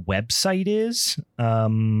actual website is.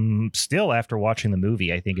 Still, after watching the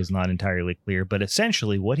movie, I think is not entirely clear. But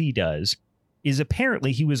essentially what he does is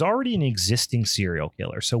apparently he was already an existing serial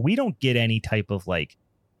killer. So we don't get any type of like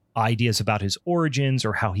ideas about his origins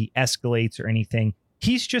or how he escalates or anything.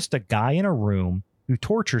 He's just a guy in a room who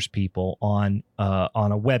tortures people on a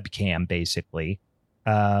webcam, basically.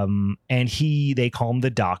 And they call him the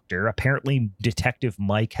Doctor. Apparently Detective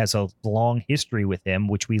Mike has a long history with him,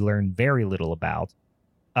 which we learn very little about.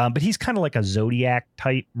 But he's kind of like a Zodiac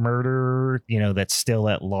type murderer, that's still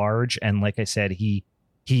at large. And like I said, he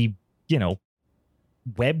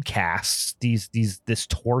webcasts this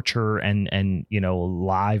torture and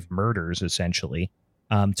live murders essentially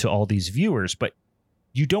to all these viewers. But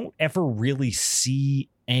you don't ever really see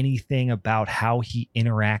anything about how he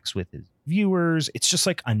interacts with his viewers. It's just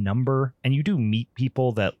like a number, and you do meet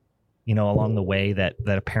people that along the way that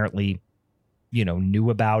apparently knew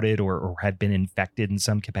about it or had been infected in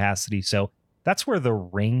some capacity. So that's where the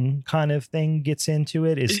Ring kind of thing gets into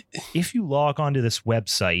it. Is if you log onto this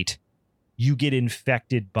website, you get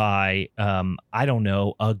infected by I don't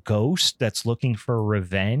know, a ghost that's looking for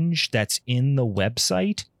revenge that's in the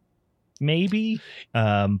website, maybe,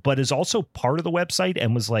 but is also part of the website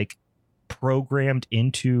and was like programmed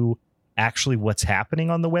into actually what's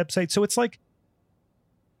happening on the website. So it's like,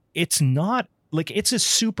 it's not like it's a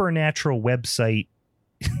supernatural website.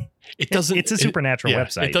 It's a supernatural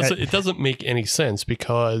website. It doesn't make any sense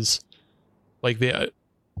because like the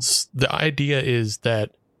idea is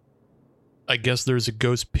that I guess there's a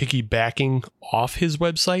ghost piggybacking off his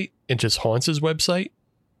website and just haunts his website.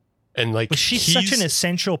 And like, but she's such an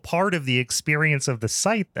essential part of the experience of the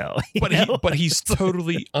site, though. But he's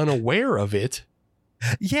totally unaware of it.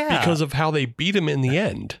 Yeah, because of how they beat him in the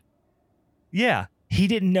end. Yeah, he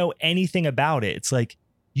didn't know anything about it. It's like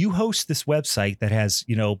you host this website that has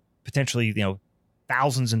potentially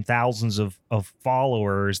thousands and thousands of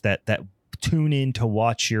followers that tune in to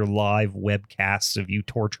watch your live webcasts of you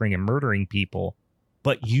torturing and murdering people,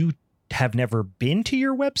 but you have never been to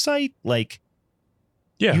your website. Like.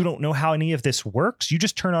 Yeah. You don't know how any of this works. You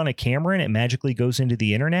just turn on a camera and it magically goes into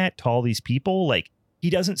the internet to all these people. Like,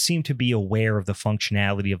 he doesn't seem to be aware of the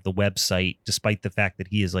functionality of the website, despite the fact that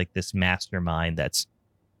he is like this mastermind that's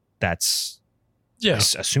I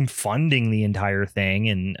assume funding the entire thing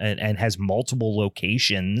and has multiple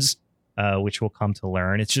locations, which we'll come to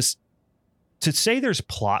learn. It's just, to say there's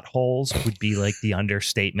plot holes would be like the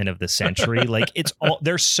understatement of the century. Like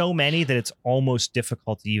there's so many that it's almost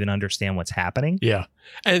difficult to even understand what's happening. Yeah.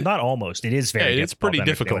 And not almost, it is very difficult. It's pretty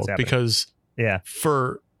difficult because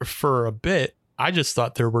for a bit, I just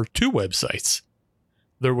thought there were two websites.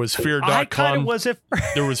 There was fear.com.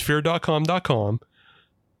 There was fear.com.com.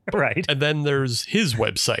 Right. And then there's his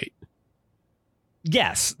website.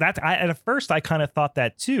 Yes. At first I kind of thought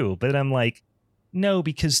that too, but I'm like, no,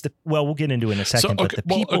 because we'll get into it in a second. So, but the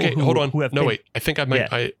people hold on. Who have wait. I think I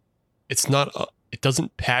might. It's not. It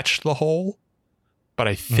doesn't patch the hole, but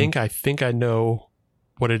I think I know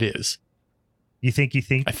what it is. You think? You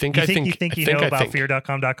know about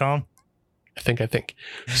fear.com.com? I think.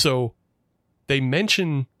 So they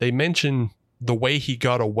mention the way he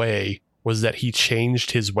got away was that he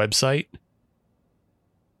changed his website.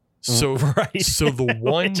 So right. So the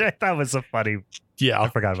one which I thought was a funny. Yeah, I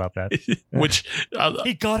forgot about that. Which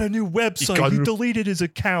he got a new website. He deleted his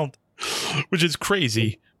account, which is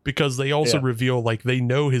crazy because they also reveal like they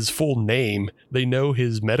know his full name, they know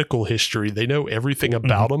his medical history, they know everything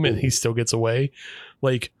about him, and he still gets away.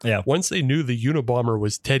 Like once they knew the Unabomber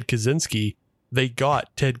was Ted Kaczynski, they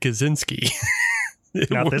got Ted Kaczynski.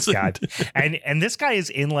 Not this guy. And this guy is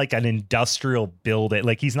in like an industrial building.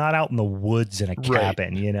 Like he's not out in the woods in a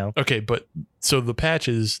cabin, Okay, but so the patch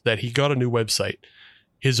is that he got a new website.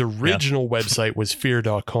 His original website was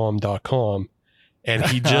fear.com.com, and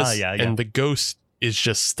he just and the ghost is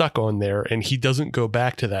just stuck on there, and he doesn't go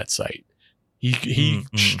back to that site. He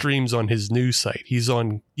streams on his new site. He's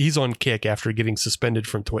on Kick after getting suspended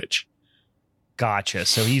from Twitch. Gotcha.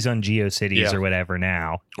 So he's on GeoCities or whatever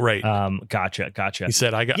now. Right. Gotcha. He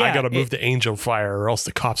said, I got to move to Angel Fire or else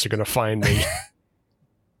the cops are going to find me.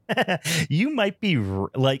 You might be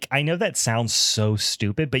like, I know that sounds so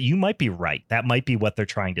stupid, but you might be right. That might be what they're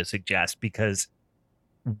trying to suggest, because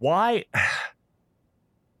why?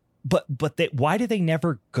 But why do they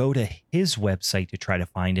never go to his website to try to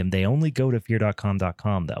find him? They only go to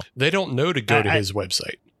fear.com.com though. They don't know to go to his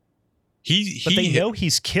website. But they know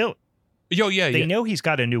he's killed. They know he's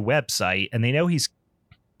got a new website, and they know he's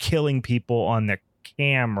killing people on their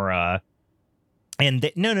camera.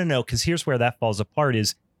 And no, because here's where that falls apart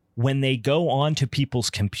is when they go onto people's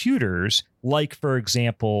computers, like, for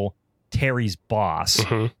example, Terry's boss,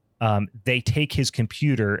 they take his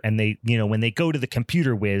computer and they, when they go to the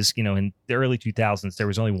computer whiz, in the early 2000s, there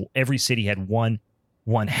was only every city had one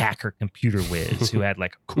hacker computer whiz who had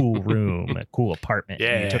like a cool room, a cool apartment.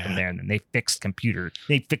 Yeah. And you took them there and then they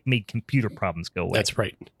made computer problems go away. That's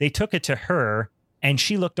right. They took it to her and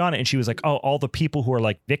she looked on it and she was like, oh, all the people who are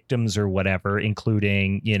like victims or whatever,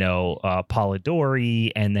 including,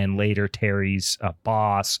 Polidori and then later Terry's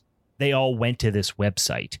boss, they all went to this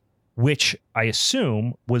website, which I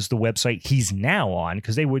assume was the website he's now on,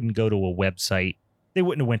 because they wouldn't go to a website. They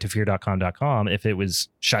wouldn't have went to fear.com if it was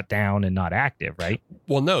shut down and not active, right?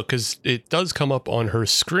 Well, no, because it does come up on her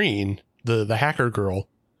screen, the hacker girl.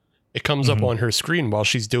 It comes up on her screen while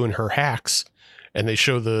she's doing her hacks, and they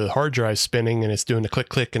show the hard drive spinning, and it's doing the click,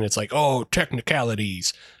 click, and it's like, oh,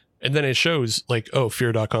 technicalities. And then it shows like, oh,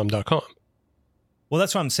 fear.com.com. Well,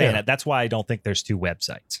 that's what I'm saying. Yeah. That's why I don't think there's two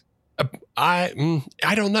websites. I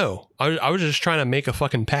don't know. I was just trying to make a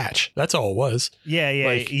fucking patch. That's all it was.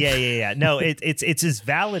 Yeah. No, it's as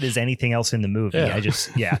valid as anything else in the movie.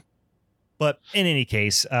 Yeah. But in any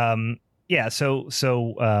case, taking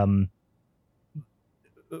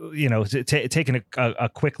a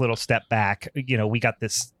quick little step back, we got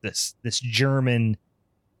this German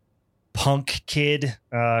punk kid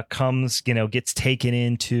comes, gets taken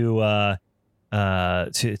into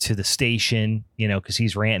to the station, because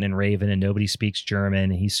he's ranting and raving and nobody speaks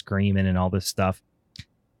German. And he's screaming and all this stuff.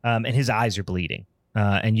 And his eyes are bleeding.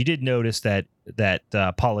 And you did notice that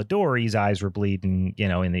Polidori's eyes were bleeding,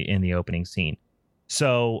 in the opening scene.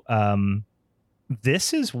 So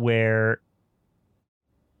this is where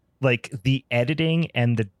like the editing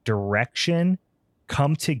and the direction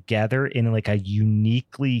come together in like a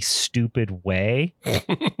uniquely stupid way.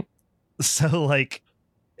 So like,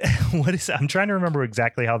 I'm trying to remember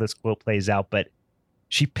exactly how this quote plays out, but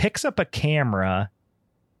she picks up a camera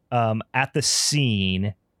at the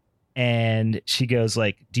scene and she goes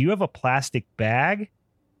like, do you have a plastic bag?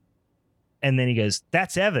 And then he goes,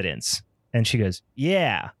 that's evidence. And she goes,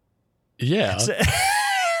 yeah.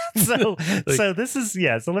 So this is,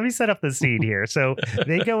 so let me set up the scene here. So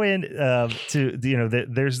they go in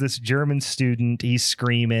there's this German student. He's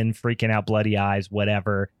screaming, freaking out, bloody eyes,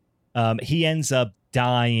 whatever. He ends up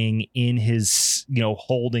dying in his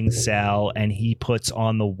holding cell, and he puts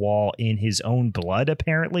on the wall in his own blood,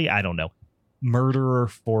 apparently. I don't know. Murderer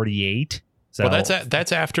 48. So well,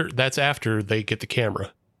 that's after they get the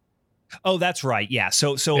camera. Oh, that's right. Yeah.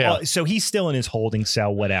 So he's still in his holding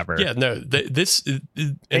cell, whatever. Yeah. No.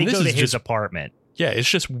 They go to his apartment. Yeah, it's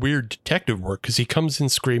just weird detective work because he comes in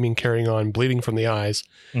screaming, carrying on, bleeding from the eyes,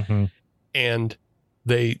 and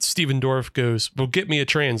Steven Dorff goes, "Well, get me a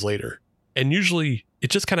translator." And usually it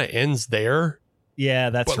just kind of ends there. Yeah,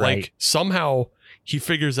 that's right. Like somehow he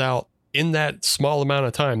figures out in that small amount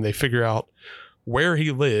of time, they figure out where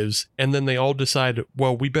he lives. And then they all decide,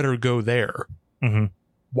 well, we better go there.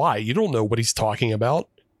 Why? You don't know what he's talking about.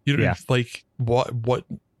 You don't like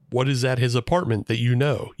what is at his apartment that you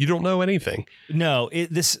know? You don't know anything. No,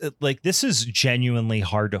 this is genuinely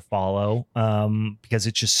hard to follow because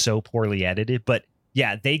it's just so poorly edited. But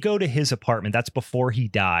yeah, they go to his apartment. That's before he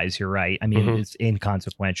dies. You're right. I mean, it's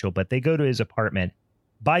inconsequential, but they go to his apartment.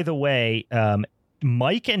 By the way,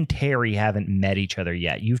 Mike and Terry haven't met each other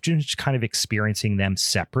yet. You've just kind of experiencing them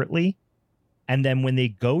separately. And then when they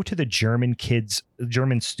go to the German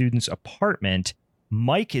student's apartment,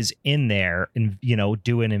 Mike is in there and,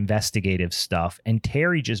 doing investigative stuff. And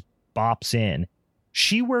Terry just bops in.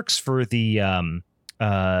 She works for the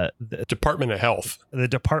Department of Health. The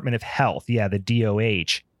Department of Health. Yeah, the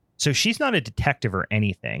DOH. So she's not a detective or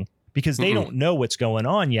anything because they don't know what's going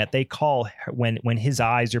on yet. They call her, when his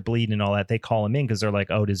eyes are bleeding and all that, they call him in because they're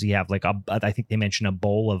like, oh, does he have like I think they mentioned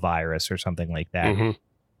Ebola virus or something like that.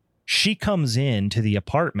 She comes in to the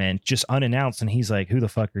apartment just unannounced, and he's like, who the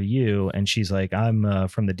fuck are you? And she's like, I'm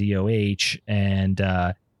from the DOH. And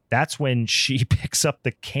that's when she picks up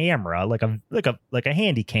the camera, like a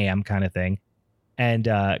handy cam kind of thing, and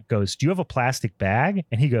goes, do you have a plastic bag?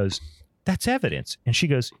 And he goes, that's evidence. And she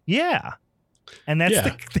goes, yeah. And that's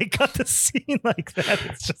they cut the scene like that.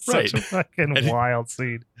 It's just such a fucking wild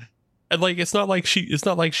scene. And like it's not like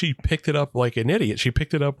she picked it up like an idiot. She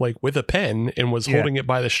picked it up like with a pen and was holding it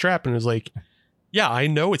by the strap and was like, yeah, I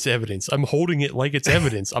know it's evidence. I'm holding it like it's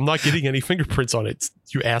evidence. I'm not getting any fingerprints on it,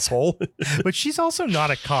 you asshole. But she's also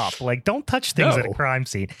not a cop. Like, don't touch things at a crime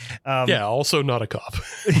scene. Also not a cop.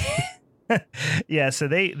 Yeah, so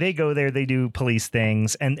they go there, they do police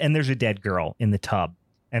things, and there's a dead girl in the tub,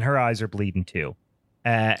 and her eyes are bleeding too.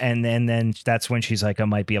 And then that's when she's like, it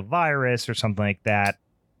might be a virus or something like that.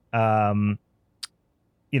 um,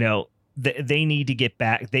 they need to get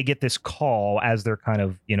back. They get this call as they're kind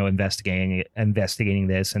of, investigating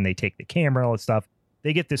this, and they take the camera and all that stuff.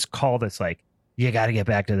 They get this call that's like, you got to get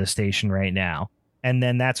back to the station right now. And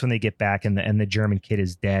then that's when they get back, and the German kid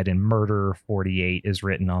is dead, and Murderer 48 is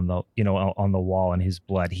written on the, on the wall in his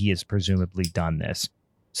blood. He has presumably done this.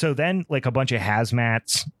 So then like a bunch of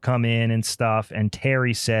hazmats come in and stuff. And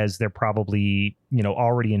Terry says they're probably,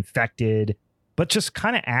 already infected, but just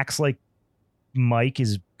kind of acts like Mike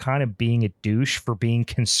is kind of being a douche for being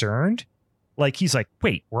concerned. Like he's like,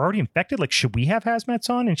 wait, we're already infected. Like, should we have hazmats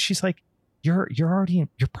on? And she's like, you're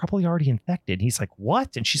probably already infected. And he's like,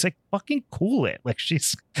 what? And she's like, fucking cool it. Like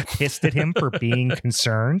she's pissed at him for being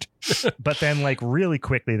concerned. But then like really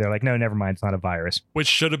quickly, they're like, no, never mind. It's not a virus. Which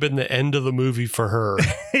should have been the end of the movie for her.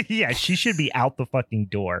 Yeah, she should be out the fucking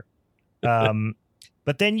door.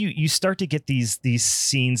 But then you start to get these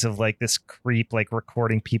scenes of like this creep, like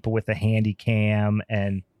recording people with a handy cam,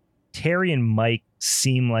 and Terry and Mike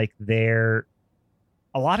seem like they're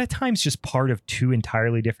a lot of times just part of two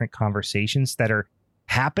entirely different conversations that are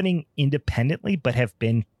happening independently, but have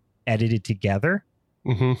been edited together.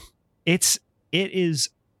 Mm-hmm. It is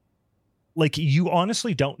like, you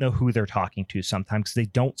honestly don't know who they're talking to sometimes, because they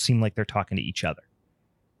don't seem like they're talking to each other.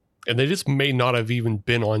 And they just may not have even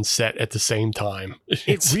been on set at the same time.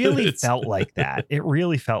 It really felt like that. It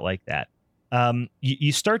really felt like that.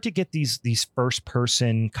 You start to get these first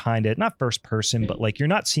person kind of, not first person, but like you're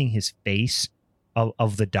not seeing his face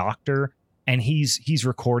of the doctor, and he's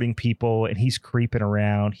recording people and he's creeping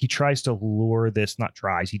around. He tries to lure this, not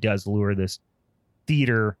tries, he does lure this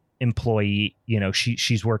theater employee.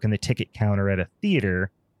 She's working the ticket counter at a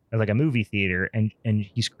theater, like a movie theater, and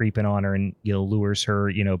he's creeping on her and, lures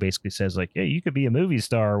her, basically says like, yeah, you could be a movie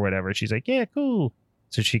star or whatever. She's like, yeah, cool.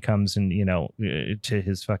 So she comes and, to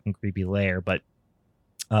his fucking creepy lair. But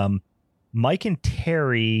Mike and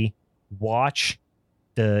Terry watch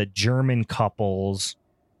the German couple's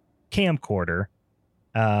camcorder,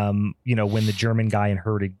 when the German guy and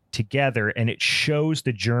her together, and it shows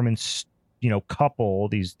the German, couple,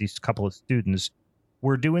 these couple of students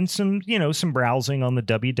were doing some browsing on the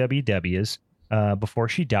WWWs before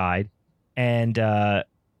she died. And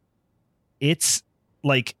it's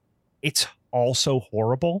also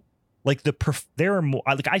horrible. Like there are more,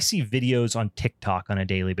 like I see videos on TikTok on a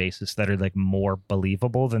daily basis that are like more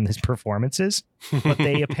believable than his performances, but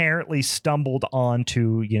they apparently stumbled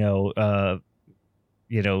onto,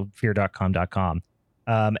 fear.com.com.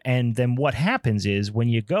 And then what happens is when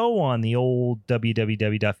you go on the old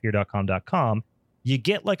www.fear.com.com, you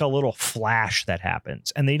get like a little flash that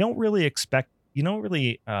happens, and they don't really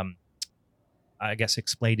I guess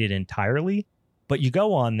explain it entirely. But you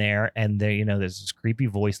go on there, and there, there's this creepy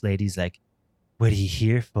voice lady's like, what are you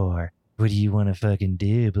here for? What do you want to fucking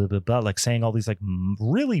do? Blah, blah, blah. Like saying all these like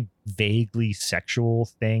really vaguely sexual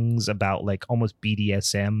things about like almost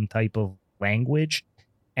BDSM type of language.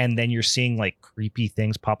 And then you're seeing like creepy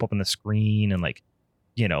things pop up on the screen, and like,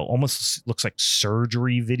 almost looks like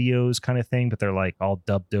surgery videos kind of thing, but they're like all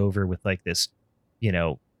dubbed over with like this,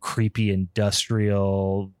 creepy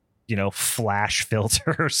industrial, flash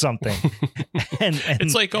filter or something. and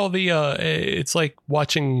it's like all the it's like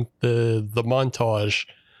watching the montage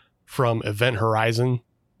from Event Horizon,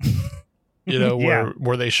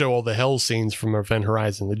 where they show all the hell scenes from Event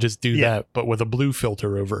Horizon. They just do that, but with a blue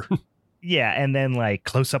filter over. Yeah, and then like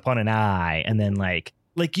close up on an eye, and then like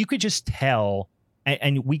you could just tell,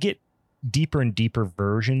 and we get deeper and deeper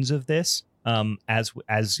versions of this as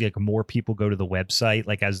like more people go to the website,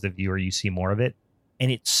 like as the viewer you see more of it. And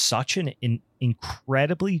it's such an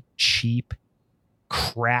incredibly cheap,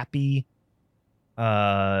 crappy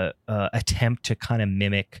attempt to kind of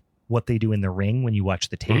mimic what they do in the ring when you watch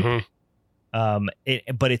the tape.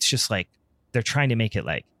 Mm-hmm. But it's just like they're trying to make it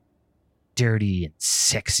like dirty and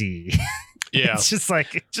sexy. Yeah, it's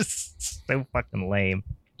just so fucking lame.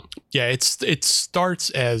 Yeah, it starts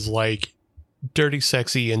as like dirty,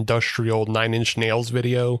 sexy, industrial 9 Inch Nails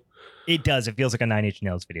video. It does. It feels like a 9 Inch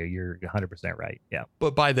Nails video. You're 100% right. Yeah.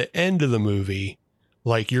 But by the end of the movie,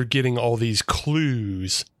 like you're getting all these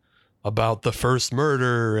clues about the first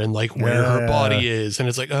murder and like where her body is. And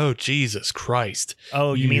it's like, oh, Jesus Christ.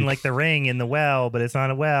 Oh, you mean like the ring in the well, but it's not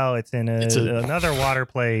a well. It's in another water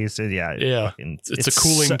place. Yeah. Yeah. It's a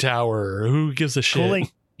cooling tower. Who gives a shit? Cooling.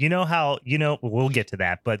 You know how, we'll get to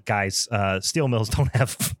that. But guys, steel mills don't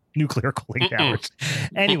have nuclear cooling towers.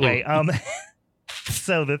 Anyway,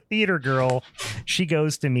 so the theater girl, she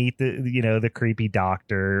goes to meet the creepy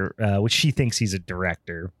doctor, which she thinks he's a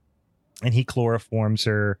director, and he chloroforms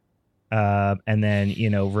her, and then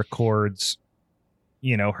records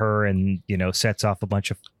her and, sets off a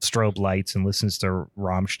bunch of strobe lights and listens to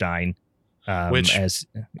Rammstein. Which,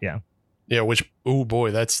 oh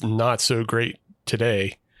boy, that's not so great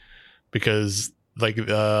today, because like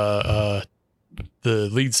the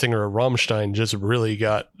lead singer of Rammstein just really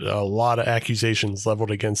got a lot of accusations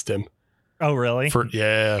leveled against him. Oh, really? For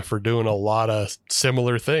doing a lot of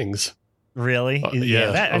similar things. Really?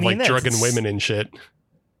 Drugging women and shit.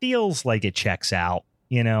 Feels like it checks out,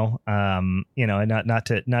 and not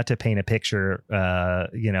to paint a picture,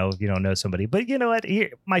 you don't know somebody, but you know what?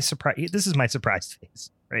 This is my surprise face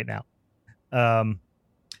right now.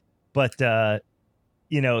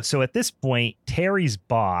 So at this point, Terry's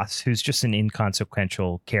boss, who's just an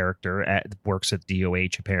inconsequential character, works at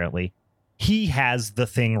DOH apparently. He has the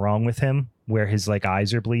thing wrong with him where his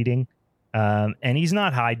eyes are bleeding, and he's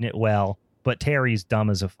not hiding it well. But Terry's dumb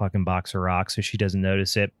as a fucking box of rocks, so she doesn't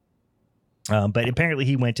notice it. But apparently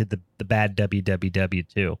he went to the bad WWW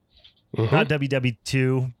too. Mm-hmm. Not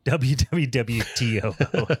WW2, WWWTO.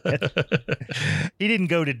 He didn't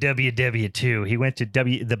go to WW2. He went to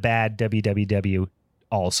the bad WWW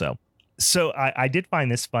also. So I did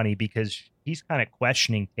find this funny because he's kind of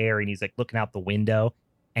questioning Terry, and he's looking out the window,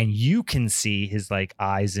 and you can see his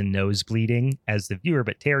eyes and nose bleeding as the viewer.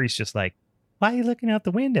 But Terry's just like, why are you looking out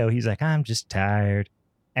the window? He's like, I'm just tired.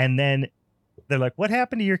 And then they're like, what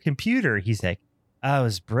happened to your computer? He's like, I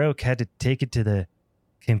was broke, had to take it to the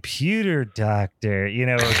computer doctor,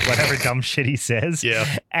 whatever dumb shit he says. Yeah.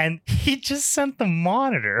 And he just sent the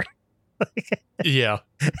monitor. Yeah.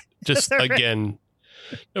 Just again,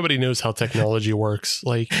 nobody knows how technology works.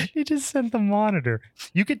 He just sent the monitor.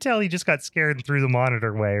 You could tell he just got scared and threw the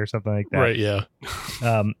monitor away or something like that. Right. Yeah.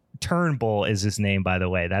 Turnbull is his name, by the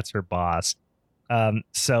way. That's her boss.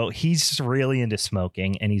 So he's just really into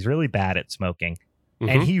smoking, and he's really bad at smoking. Mm-hmm.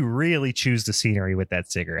 And he really chews the scenery with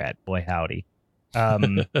that cigarette. Boy, howdy.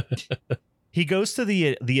 He goes to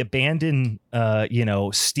the abandoned,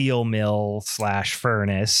 steel mill /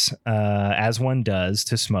 furnace, as one does,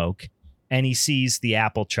 to smoke. And he sees the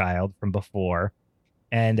apple child from before.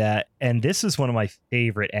 And this is one of my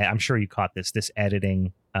favorite. I'm sure you caught this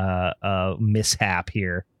editing mishap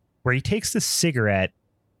here, where he takes the cigarette,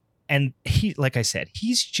 and he, like I said,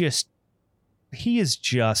 he is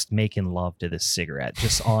just making love to this cigarette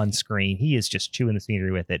just on screen. He is just chewing the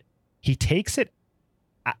scenery with it. He takes it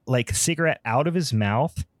cigarette out of his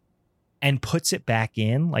mouth and puts it back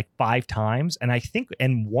in 5 times. And I think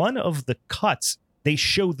in one of the cuts, they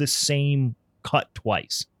show the same cut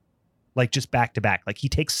twice, just back to back. He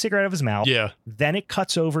takes a cigarette out of his mouth. Yeah. Then it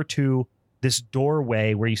cuts over to this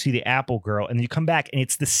doorway where you see the apple girl, and you come back and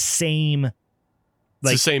it's the same,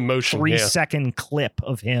 the same motion, 3-second clip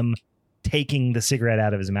of him taking the cigarette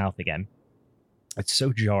out of his mouth again. It's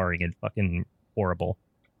so jarring and fucking horrible.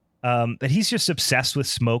 But he's just obsessed with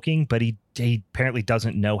smoking, but he apparently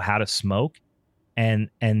doesn't know how to smoke. And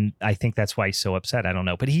I think that's why he's so upset. I don't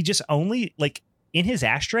know. But he just only in his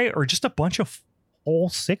ashtray are just a bunch of whole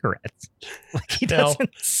cigarettes. He doesn't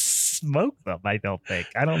smoke them, I don't think.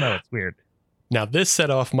 I don't know. It's weird. Now this set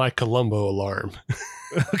off my Columbo alarm.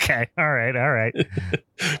 Okay. All right.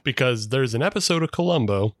 Because there's an episode of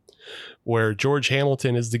Columbo where George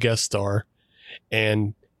Hamilton is the guest star,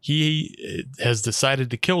 and he has decided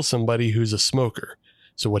to kill somebody who's a smoker.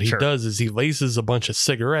 So what he does is he laces a bunch of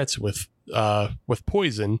cigarettes with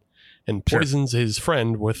poison and poisons his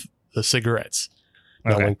friend with the cigarettes.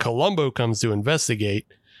 Now, when Columbo comes to investigate,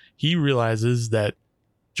 he realizes that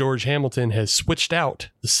George Hamilton has switched out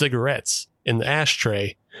the cigarettes in the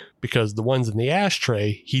ashtray, because the ones in the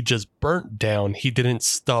ashtray he just burnt down. He didn't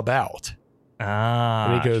stub out.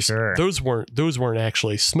 And he goes, those weren't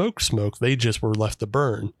actually smoke. They just were left to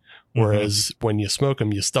burn. Whereas when you smoke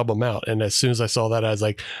them, you stub them out. And as soon as I saw that, I was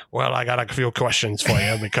like, well, I got a few questions for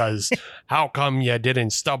you, because how come you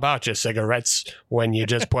didn't stub out your cigarettes when you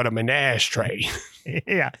just put them in the ashtray?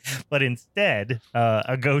 Yeah. But instead,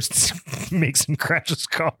 a ghost makes him crash his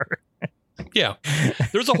car. Yeah.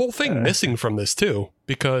 There's a whole thing missing from this, too,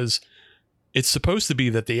 because it's supposed to be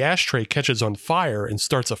that the ashtray catches on fire and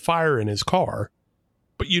starts a fire in his car.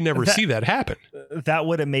 But you never see that happen. That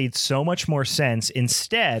would have made so much more sense.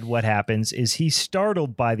 Instead, what happens is he's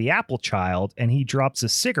startled by the apple child, and he drops a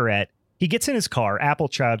cigarette. He gets in his car. Apple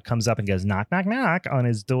child comes up and goes knock, knock, knock on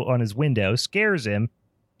his window, scares him.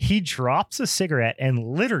 He drops a cigarette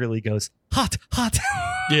and literally goes hot, hot.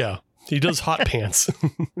 Yeah, he does hot pants,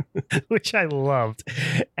 which I loved.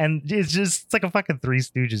 And it's like a fucking Three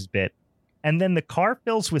Stooges bit. And then the car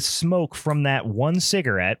fills with smoke from that one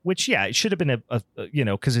cigarette, which, it should have been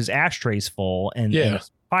because his ashray's full and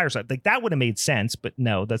fires. Like that would have made sense, but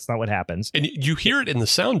no, that's not what happens. And you hear it in the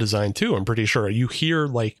sound design too. I'm pretty sure you hear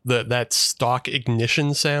like that stock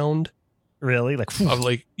ignition sound. Really? Like, of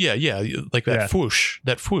like, yeah, like that whoosh.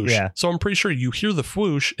 Yeah. So I'm pretty sure you hear the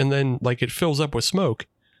whoosh and then like it fills up with smoke.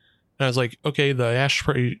 And I was like, okay, the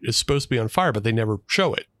ashtray is supposed to be on fire, but they never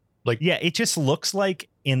show it. Like, yeah, it just looks like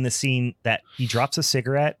in the scene that he drops a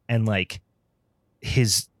cigarette and like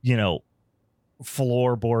his,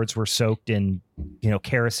 floorboards were soaked in,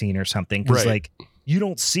 kerosene or something. Because like you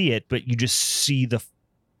don't see it, but you just see the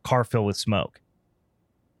car fill with smoke.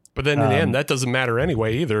 But then in the end, that doesn't matter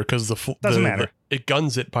anyway either, because doesn't matter. It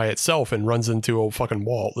guns it by itself and runs into a fucking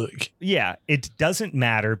wall. Like, yeah, it doesn't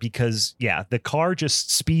matter because the car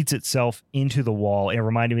just speeds itself into the wall. It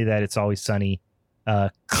reminded me that It's Always Sunny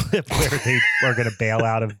clip where they are going to bail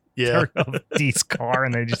out of Dee's car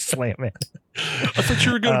and they just slam it. I thought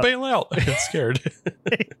you were going to bail out. I got scared.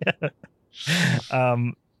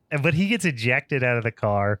 But he gets ejected out of the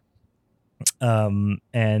car. After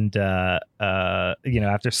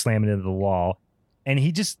slamming into the wall, and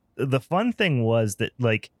the fun thing was that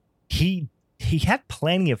like he had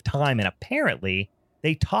plenty of time, and apparently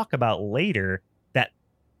they talk about later that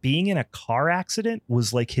being in a car accident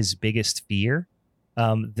was like his biggest fear.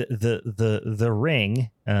 The ring,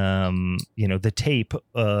 the tape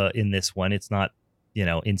in this one, it's not,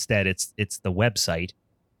 instead it's the website.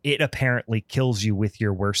 It apparently kills you with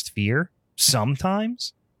your worst fear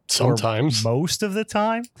sometimes. Most of the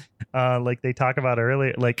time, like they talk about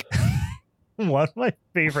earlier, like one of my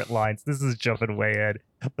favorite lines, this is jumping way ahead,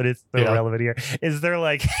 but it's so relevant here, is they're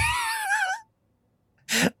like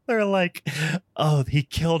oh, he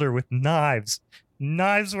killed her with knives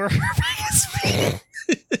were her biggest fear.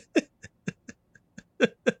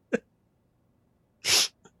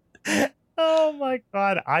 Oh my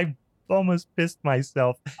god, I almost pissed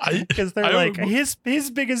myself because they're his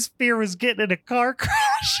biggest fear was getting in a car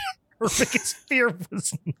crash. Her biggest fear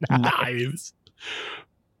was knives.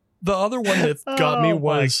 The other one that got me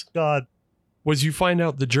was you find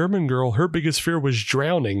out the German girl, her biggest fear was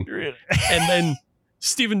drowning. And then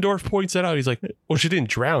Steven Dorff points that out. He's like, well, she didn't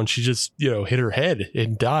drown. She just, hit her head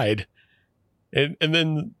and died. And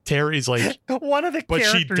then Terry's like, one of the but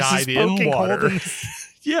she died in water.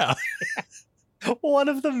 Yeah. One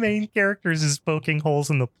of the main characters is poking holes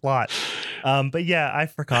in the plot. But yeah, I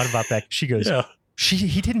forgot about that. She goes,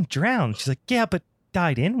 he didn't drown. She's like, yeah, but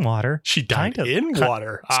died in water. She died in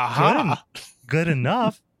water. Good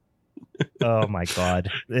enough. Oh my God.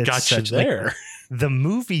 It's gotcha there. Like, the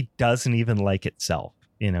movie doesn't even like itself,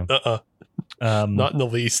 not in the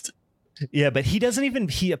least. Yeah, but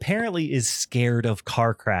he apparently is scared of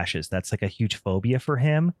car crashes. That's like a huge phobia for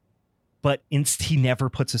him. But he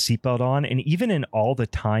never puts a seatbelt on. And even in all the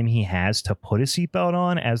time he has to put a seatbelt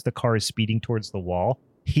on as the car is speeding towards the wall,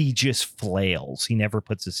 he just flails. He never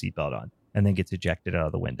puts a seatbelt on and then gets ejected out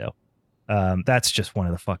of the window. That's just one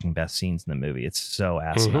of the fucking best scenes in the movie. It's so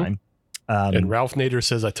asinine. And Ralph Nader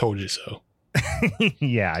says, I told you so.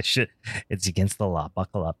 Yeah, I should. It's against the law.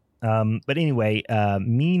 Buckle up. But anyway,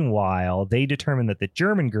 meanwhile, they determined that the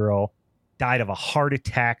German girl died of a heart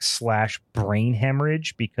attack / brain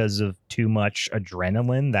hemorrhage because of too much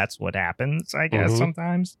adrenaline. That's what happens, I guess,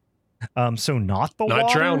 sometimes. So not water.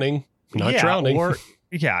 Drowning. Not drowning.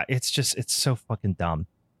 It's so fucking dumb.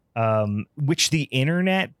 Which the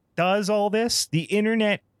internet does all this. The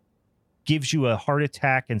internet gives you a heart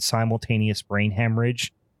attack and simultaneous brain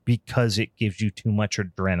hemorrhage because it gives you too much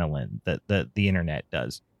adrenaline. That the internet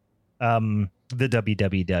does. The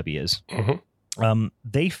WWW is.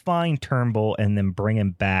 They find Turnbull and then bring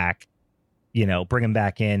him back in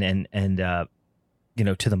and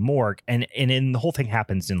to the morgue. And the whole thing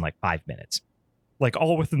happens in like 5 minutes, like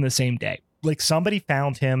all within the same day. Like somebody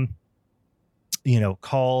found him,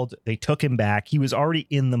 called, they took him back. He was already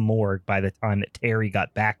in the morgue by the time that Terry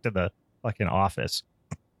got back to the fucking office.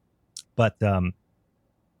 But,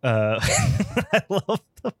 I love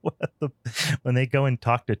when they go and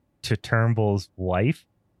talk to Turnbull's wife.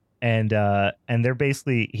 And they're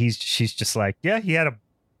basically, she's just like, yeah, he had a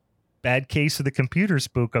bad case of the computer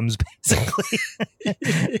spookums, basically.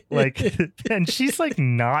 And she's like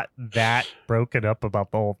not that broken up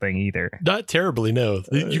about the whole thing either. Not terribly, no.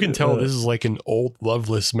 You can tell this is like an old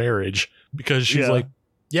loveless marriage because she's like,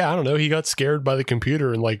 yeah, I don't know. He got scared by the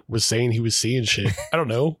computer and like was saying he was seeing shit. I don't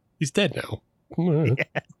know. He's dead now.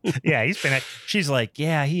 Yeah, she's like,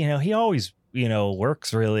 yeah, he always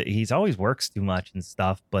works he's always works too much and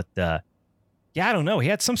stuff, but I don't know, he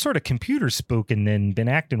had some sort of computer spook and then been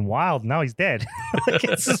acting wild, and now he's dead. Like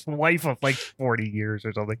it's his wife of like 40 years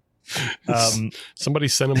or something. Somebody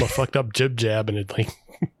sent him a fucked up jib jab and it like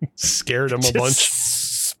scared him a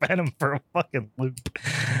bunch. Venom for a fucking loop.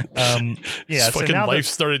 His so fucking now life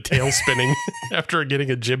started tail spinning after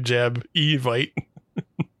getting a jib jab Evite.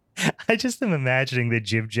 I just am imagining the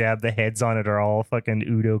jib jab. The heads on it are all fucking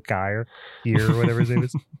Udo Kier here, or whatever his name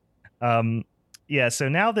is. So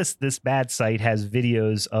now this bad site has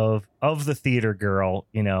videos of the theater girl,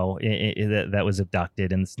 that was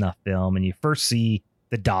abducted in the snuff film, and you first see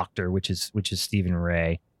the doctor, which is Stephen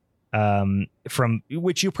Ray, from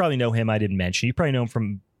which you probably know him. I didn't mention. You probably know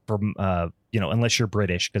him from unless you're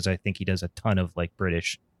British, because I think he does a ton of like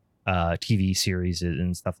British TV series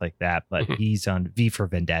and stuff like that. But he's on V for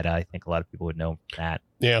Vendetta. I think a lot of people would know him from that.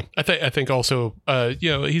 Yeah, I think also,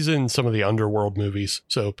 he's in some of the Underworld movies,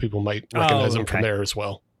 so people might recognize him from there as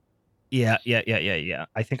well. Yeah.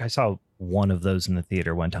 I think I saw one of those in the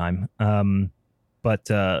theater one time.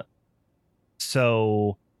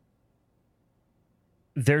 So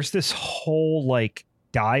there's this whole like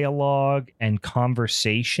dialogue and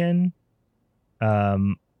conversation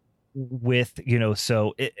with,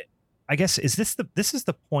 I guess, this is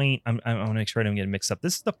the point. I want to make sure I don't get mixed up.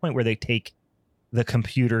 This is the point where they take the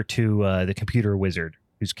computer to the computer wizard,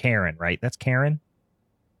 who's Karen, right? That's Karen.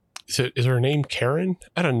 Is her name Karen?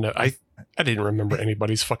 I don't know. I didn't remember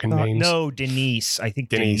anybody's fucking names. No, Denise. I think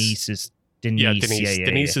Denise is Denise. Yeah, Denise.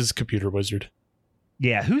 Denise is computer wizard.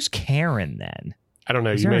 Yeah, who's Karen then? I don't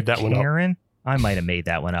know. You made that one up. Karen? I might have made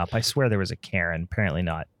that one up. I swear there was a Karen. Apparently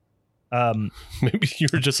not. Maybe you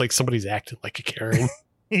were just like, somebody's acting like a Karen.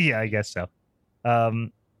 Yeah, I guess so.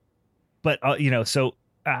 So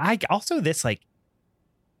I also this like,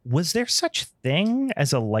 was there such thing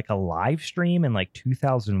as a live stream in like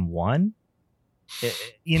 2001?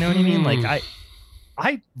 You know what I mean? Like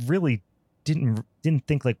I really didn't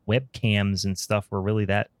think like webcams and stuff were really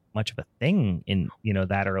that much of a thing in,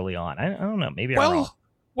 that early on. I don't know. Maybe I'm wrong.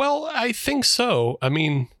 Well, I think so. I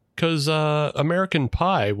mean, because American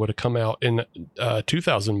Pie would have come out in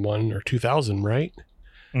 2001 or 2000, right?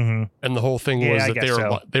 Mm-hmm. And the whole thing was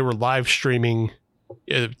that they were live streaming.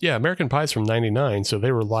 Yeah, American Pie's from 99, so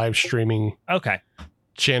they were live streaming. Okay.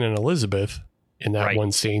 Shannon Elizabeth in that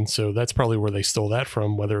one scene, so that's probably where they stole that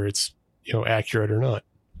from, whether it's accurate or not.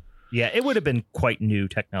 Yeah, it would have been quite new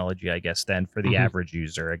technology, I guess, then for the average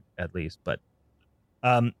user at least. But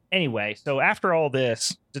anyway, so after all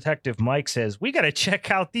this, Detective Mike says, we got to check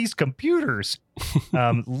out these computers.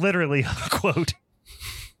 Literally, quote.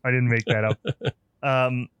 I didn't make that up.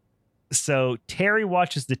 So Terry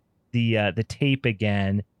watches the tape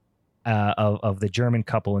again of the German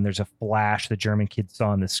couple, and there's a flash the German kid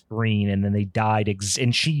saw on the screen, and then they died.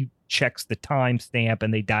 And she checks the timestamp,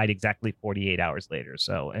 and they died exactly 48 hours later.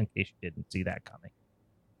 So in case you didn't see that coming,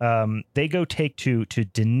 they go take to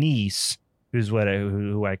Denise,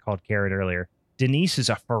 who I called Karen earlier. Denise is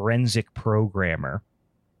a forensic programmer,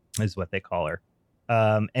 is what they call her.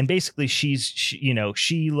 And basically she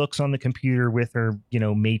looks on the computer with her,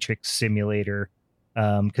 matrix simulator,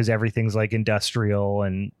 because everything's like industrial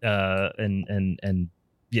and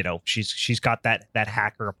she's got that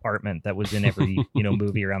hacker apartment that was in every,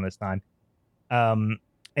 movie around this time. And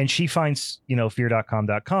she finds,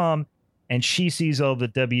 fear.com, and she sees all the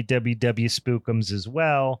www spookums as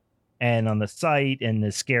well. And on the site, and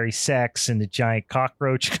the scary sex, and the giant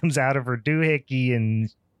cockroach comes out of her doohickey,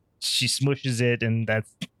 and she smushes it, and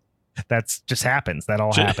that's just happens. That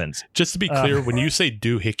all happens. Just to be clear, when you say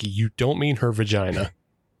doohickey, you don't mean her vagina.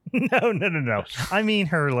 No. I mean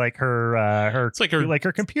her it's like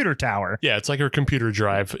her computer tower. Yeah, it's like her computer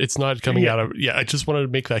drive. It's not coming out of. Yeah, I just wanted to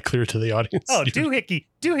make that clear to the audience. Oh, doohickey.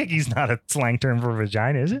 Doohickey's not a slang term for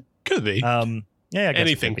vagina, is it? Could be. Yeah, I guess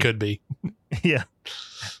anything could be. Yeah.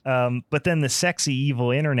 But then the sexy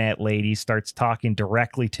evil internet lady starts talking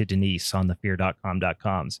directly to Denise on the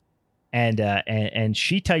fear.com.coms. And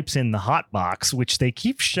she types in the hot box, which they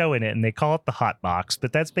keep showing it, and they call it the hot box,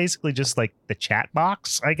 but that's basically just like the chat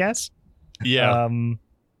box, I guess. Yeah.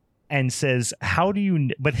 And says, how do you,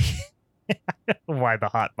 but I don't know why the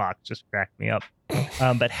hot box just cracked me up.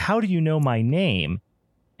 But how do you know my name?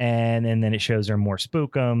 And then it shows her more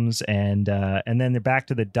spookums, and then they're back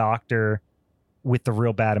to the doctor with the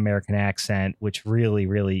real bad American accent, which really,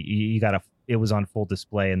 it was on full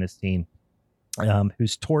display in this scene.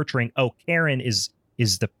 Who's torturing? Oh, Karen is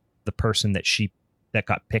the person that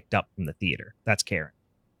got picked up from the theater. That's Karen.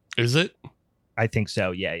 Is it? I think so.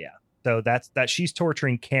 Yeah. So that she's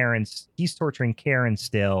torturing Karen. He's torturing Karen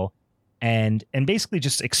still, and basically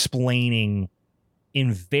just explaining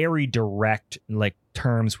in very direct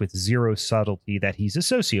terms with zero subtlety that he's a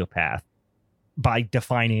sociopath by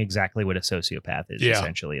defining exactly what a sociopath is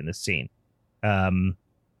essentially in this scene.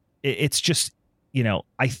 It's just,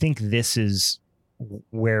 I think this is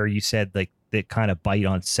where you said that kind of bite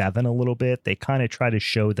on Seven a little bit. They kind of try to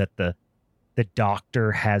show that the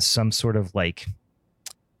doctor has some sort of like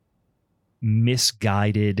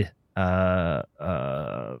misguided like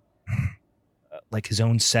his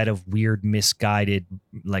own set of weird misguided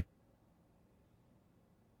like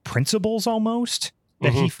principles almost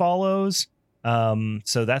that he follows.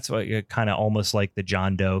 So that's what kind of almost like the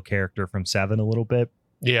John Doe character from Seven a little bit.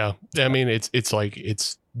 Yeah. I mean, it's like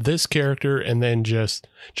it's this character and then just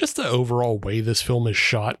the overall way this film is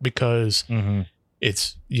shot, because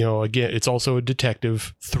it's, you know, again, it's also a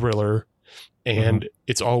detective thriller, and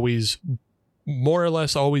it's always more or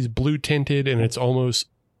less always blue tinted, and it's almost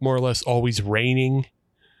more or less always raining,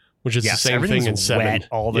 which is the same thing in Seven. Wet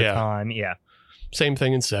all the time. Yeah. Same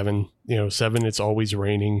thing in Seven. You know, Seven, it's always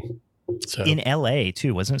raining. So in LA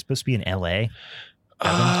too, wasn't it supposed to be in LA?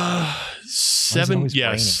 Seven,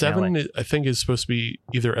 yeah, Seven. I think is supposed to be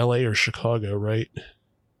either LA or Chicago, right?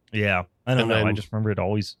 Yeah, I don't know. I just remember it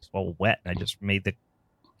always all wet, and I just made the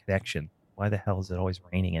connection. Why the hell is it always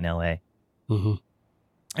raining in LA?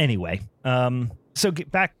 Anyway, so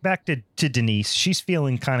get back to Denise. She's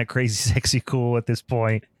feeling kind of crazy, sexy, cool at this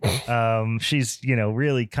point. She's, you know,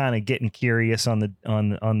 really kind of getting curious on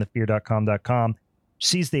the fear.com.com.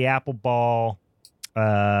 Sees the apple ball,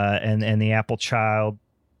 and the apple child,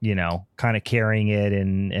 you know, kind of carrying it,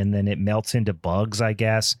 and then it melts into bugs, I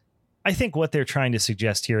guess. I think what they're trying to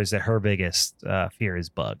suggest here is that her biggest fear is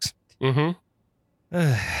bugs.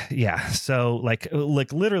 Yeah. So like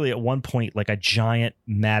literally at one point, like a giant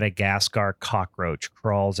Madagascar cockroach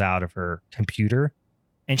crawls out of her computer,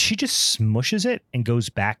 and she just smushes it and goes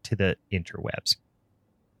back to the interwebs.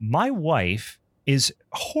 My wife is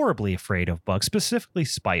horribly afraid of bugs, specifically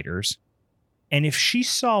spiders. And if she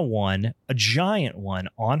saw one, a giant one,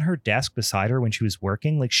 on her desk beside her when she was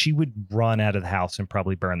working, like she would run out of the house and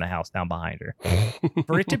probably burn the house down behind her.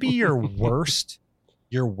 For it to be your worst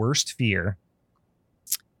fear,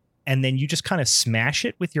 and then you just kind of smash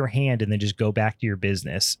it with your hand and then just go back to your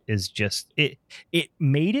business, is just it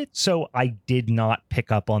made it so I did not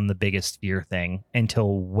pick up on the biggest fear thing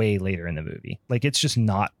until way later in the movie. Like, it's just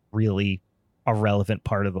not really a relevant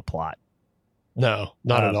part of the plot. No,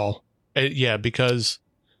 not at all. Yeah, because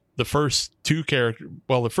the first three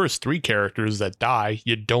characters that die,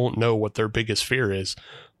 you don't know what their biggest fear is.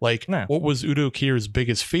 Like, what was Udo Kier's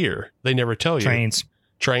biggest fear? They never tell you.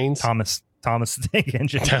 Trains. Thomas the Tank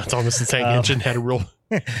Engine. Thomas the Tank Engine had a real...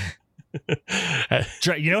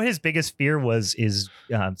 You know, his biggest fear is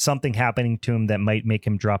something happening to him that might make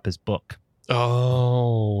him drop his book.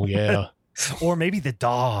 Oh, yeah. Or maybe the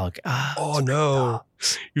dog. Oh, no.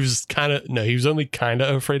 He was only kind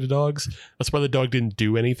of afraid of dogs. That's why the dog didn't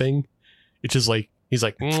do anything. It's just like, he's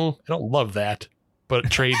like, I don't love that, but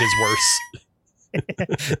trade is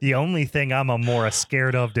worse. The only thing I'm more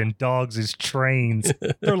scared of than dogs is trains.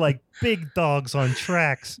 They're like big dogs on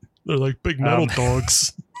tracks. They're like big metal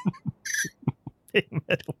dogs. Big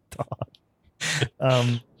metal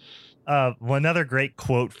dog. Another great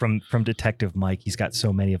quote from Detective Mike. He's got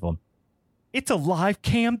so many of them. It's a live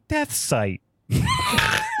cam death site.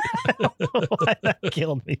 I don't know why that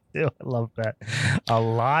killed me too. I love that. A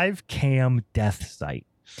live cam death site.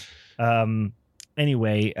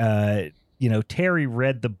 Anyway, you know, Terry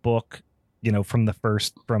read the book, you know, from the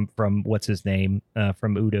first, from what's his name,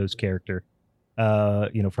 from Udo's character,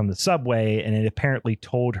 you know, from the subway, and it apparently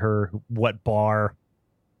told her what bar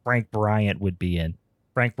Frank Bryant would be in.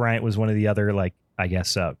 Frank Bryant was one of the other, like, I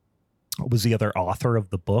guess, was the other author of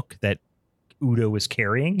the book that Udo was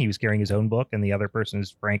carrying. He was carrying his own book, and the other person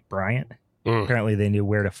is Frank Bryant. Apparently they knew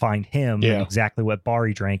where to find him and exactly what bar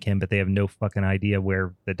he drank in, but they have no fucking idea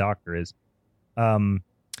where the doctor is.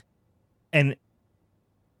 And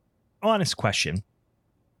honest question,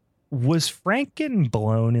 was Frank getting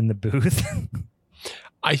blown in the booth?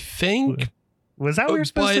 I think. Was that what we were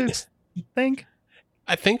supposed to think?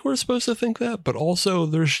 I think we're supposed to think that, but also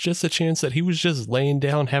there's just a chance that he was just laying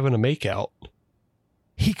down having a makeout.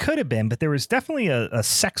 He could have been, but there was definitely a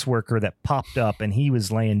sex worker that popped up, and he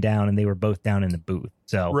was laying down, and they were both down in the booth.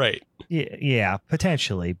 So right, yeah,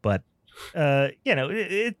 potentially, but you know,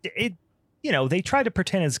 it you know, they try to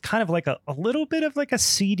pretend it's kind of like a little bit of like a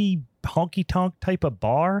seedy honky tonk type of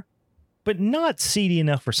bar, but not seedy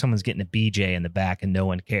enough where someone's getting a BJ in the back and no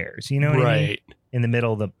one cares. You know what I mean? In the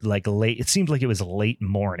middle of the like late, it seems like it was late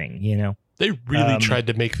morning. You know, they really tried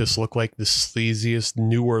to make this look like the sleaziest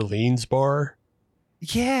New Orleans bar.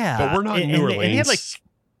 Yeah, but we're not in New Orleans. And they had, like,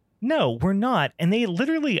 no, we're not. And they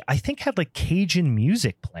literally, I think, had like Cajun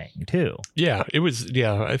music playing too. Yeah, it was.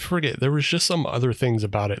 Yeah, I forget. There was just some other things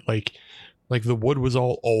about it, like the wood was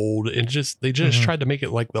all old, and they just tried to make it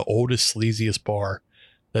like the oldest, sleaziest bar.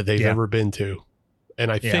 that they've ever been to.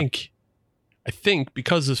 And I think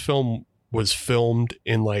because this film was filmed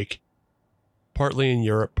in like partly in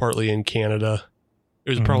Europe, partly in Canada, it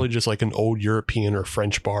was probably just like an old European or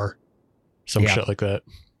French bar, some shit like that.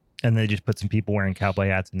 And they just put some people wearing cowboy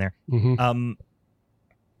hats in there.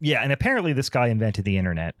 Yeah, and apparently this guy invented the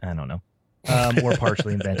internet. I don't know. Or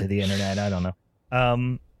partially invented the internet. I don't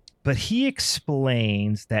know. But he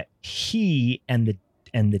explains that he and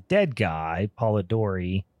the dead guy,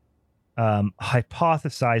 Polidori,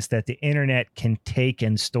 hypothesized that the internet can take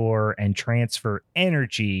and store and transfer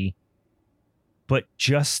energy, but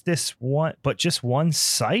just one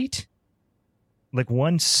site, like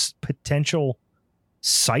one potential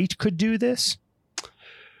site could do this.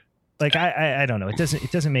 Like I don't know.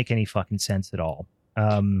 It doesn't make any fucking sense at all.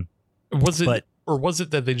 Was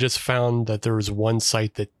it that they just found that there was one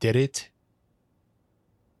site that did it?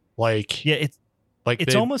 Like, yeah,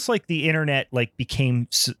 it's almost like the internet like became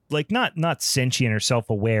like not sentient or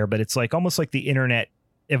self-aware, but it's like almost like the internet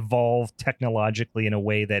evolved technologically in a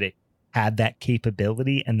way that it had that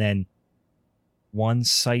capability, and then one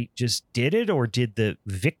site just did it, or did the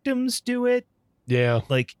victims do it? Yeah,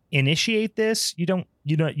 like initiate this. You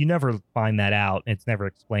never find that out. It's never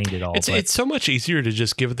explained at all. It's so much easier to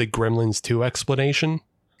just give the Gremlins 2 explanation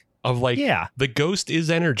of like, the ghost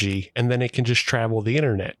is energy, and then it can just travel the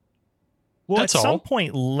internet. Well, that's at some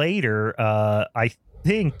point later, I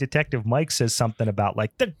think Detective Mike says something about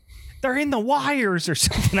like they're in the wires or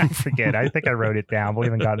something. I forget. I think I wrote it down. We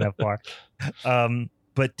haven't gotten that far.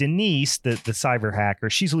 But Denise, the cyber hacker,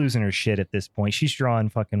 she's losing her shit at this point. She's drawing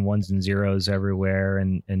fucking ones and zeros everywhere,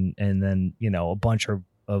 and then a bunch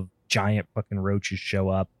of giant fucking roaches show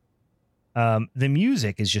up. The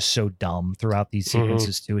music is just so dumb throughout these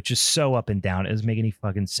sequences too. It's just so up and down. It doesn't make any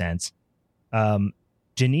fucking sense.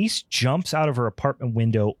 Denise jumps out of her apartment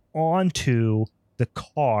window onto the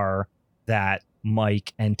car that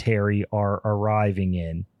Mike and Terry are arriving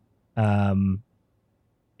in. And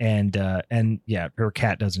her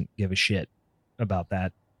cat doesn't give a shit about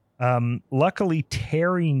that. Luckily,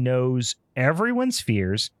 Terry knows everyone's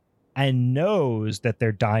fears and knows that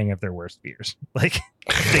they're dying of their worst fears. Like,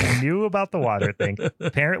 they knew about the water thing.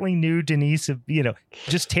 Apparently knew Denise,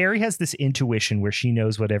 just Terry has this intuition where she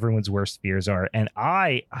knows what everyone's worst fears are. And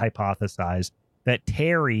I hypothesize that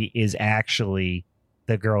Terry is actually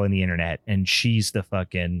the girl in the internet, and she's the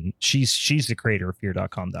creator of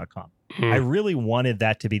fear.com.com. I really wanted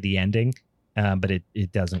that to be the ending, but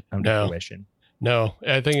it doesn't come to fruition. No,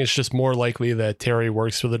 I think it's just more likely that Terry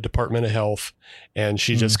works for the Department of Health, and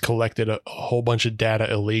she just collected a whole bunch of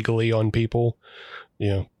data illegally on people.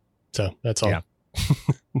 So that's all. Yeah.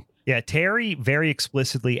 Yeah, Terry very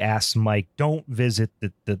explicitly asks Mike, don't visit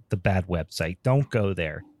the bad website. Don't go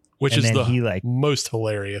there. Which is the most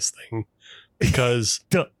hilarious thing, because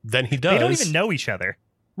then he does. They don't even know each other.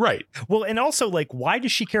 Right. Well, and also, like, why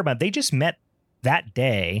does she care about it? They just met that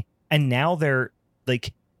day, and now they're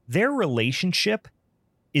like, their relationship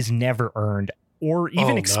is never earned or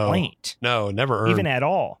even explained. No, never earned. Even at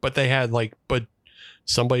all. But they had but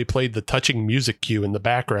somebody played the touching music cue in the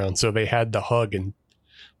background, so they had to hug and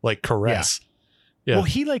like caress. Yeah. Well,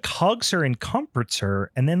 he like hugs her and comforts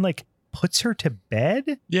her, and then like puts her to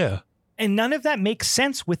bed. Yeah. And none of that makes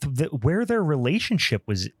sense with where their relationship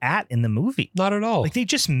was at in the movie. Not at all. Like, they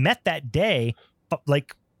just met that day, but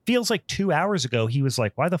like feels like 2 hours ago, he was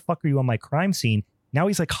like, why the fuck are you on my crime scene? Now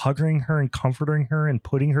he's like hugging her and comforting her and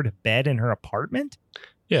putting her to bed in her apartment.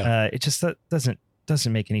 Yeah. It just doesn't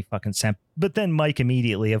make any fucking sense. But then Mike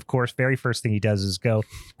immediately, of course, very first thing he does is go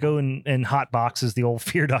and hot boxes the old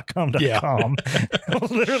fear.com.com. Yeah.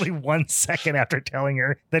 Literally 1 second after telling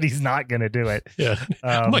her that he's not going to do it. Yeah.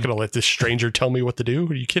 I'm not going to let this stranger tell me what to do.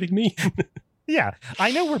 Are you kidding me? Yeah.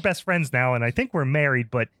 I know we're best friends now, and I think we're married,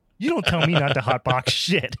 but you don't tell me not to hot box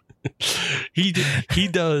shit. He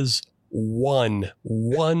does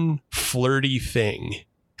one flirty thing,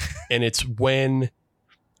 and it's when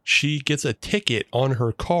she gets a ticket on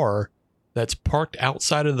her car that's parked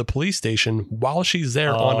outside of the police station while she's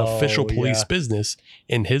there on official police business.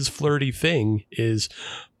 And his flirty thing is,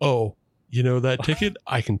 that ticket,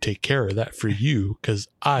 I can take care of that for you because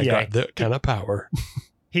I got that kind of power.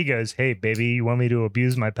 He goes, hey, baby, you want me to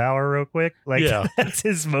abuse my power real quick? Like, that's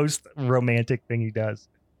his most romantic thing he does.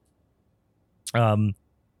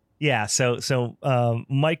 Yeah, so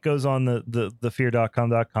Mike goes on the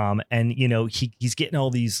fear.com.com, and he's getting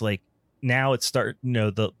all these, like, now it's the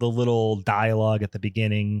little dialogue at the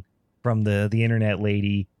beginning from the internet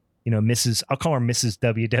lady, Mrs. I'll call her Mrs.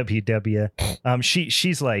 WWW.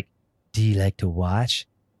 She's like, do you like to watch?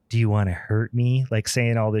 Do you want to hurt me? Like,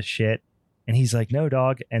 saying all this shit, and he's like, no,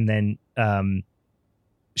 dog. And then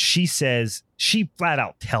she says, she flat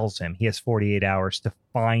out tells him he has 48 hours to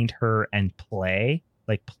find her and play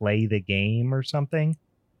the game or something.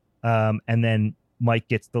 And then Mike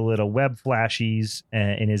gets the little web flashies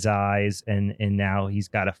in his eyes, and now he's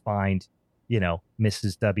got to find,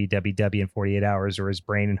 Mrs. WWW in 48 hours or his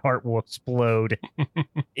brain and heart will explode.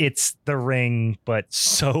 It's The Ring, but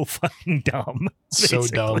so fucking dumb. So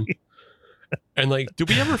dumb. And like, did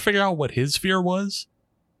we ever figure out what his fear was?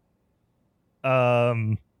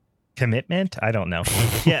 Commitment? I don't know.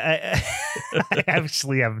 Yeah, I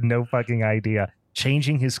actually have no fucking idea.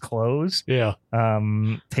 Changing his clothes? Yeah.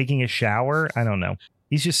 Taking a shower? I don't know.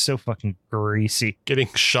 He's just so fucking greasy. Getting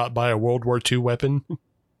shot by a World War II weapon.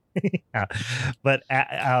 Yeah. But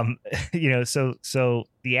so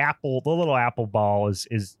the little apple ball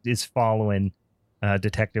is following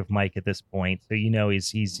Detective Mike at this point. So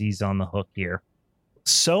he's on the hook here.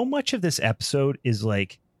 So much of this episode is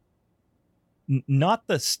like not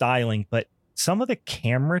the styling, but some of the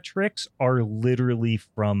camera tricks are literally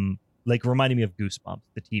from like reminding me of Goosebumps,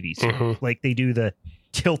 the TV series. Mm-hmm. Like they do the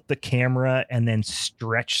tilt the camera and then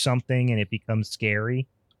stretch something and it becomes scary.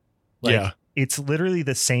 Like, yeah. It's literally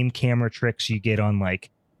the same camera tricks you get on literally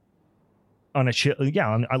on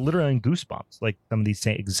Goosebumps, like some of these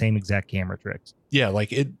same exact camera tricks. Yeah,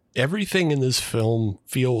 like everything in this film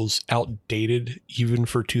feels outdated even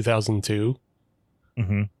for 2002.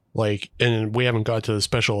 Mm-hmm. Like, and we haven't got to the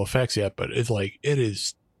special effects yet, but it's like it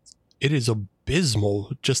is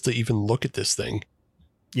abysmal just to even look at this thing.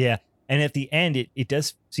 Yeah, and at the end, it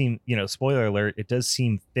does seem, spoiler alert, it does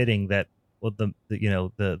seem fitting that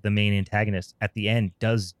the main antagonist at the end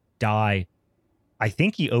does die. I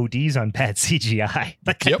think he ODs on bad CGI.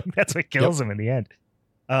 Like, yep. I think that's what kills him in the end.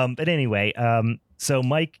 But anyway, so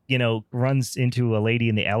Mike, runs into a lady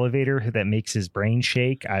in the elevator that makes his brain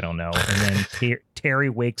shake. I don't know. And then Terry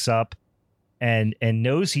wakes up and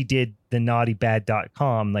knows he did the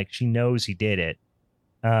naughtybad.com. Like she knows he did it.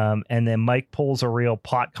 And then Mike pulls a real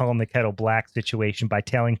pot calling the kettle black situation by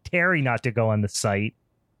telling Terry not to go on the site.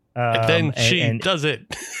 And then she does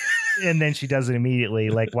it. And then she does it immediately,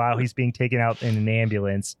 like while he's being taken out in an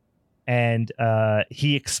ambulance. And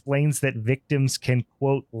he explains that victims can,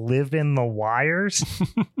 quote, live in the wires.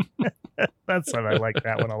 That's what I like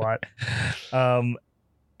that one a lot.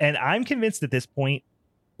 And I'm convinced at this point,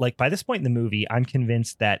 like by this point in the movie, I'm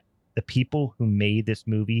convinced that the people who made this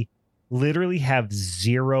movie literally have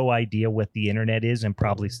zero idea what the internet is and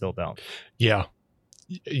probably still don't. Yeah,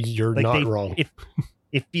 you're like not wrong.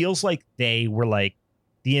 It feels like they were like,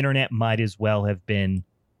 the internet might as well have been,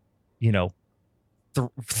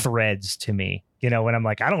 threads to me, and I'm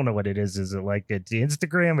like, I don't know what it is. Is it like it's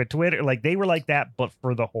Instagram or Twitter? Like they were like that, but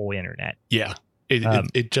for the whole internet. Yeah,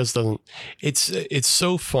 it just doesn't. It's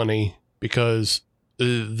so funny because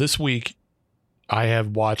this week I have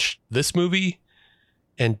watched this movie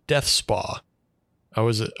and Death Spa. I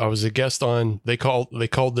was a guest on. They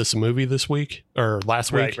called this a movie this week or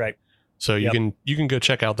last week. Right. So you can go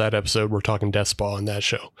check out that episode. We're talking Death Spa on that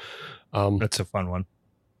show. That's a fun one.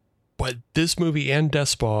 But this movie and Death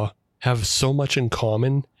Spa have so much in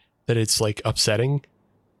common that it's like upsetting.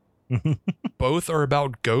 Both are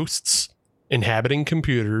about ghosts inhabiting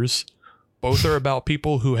computers. Both are about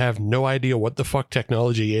people who have no idea what the fuck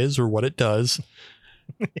technology is or what it does.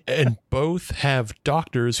 And both have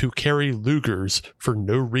doctors who carry Lugers for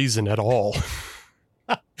no reason at all.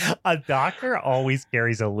 A doctor always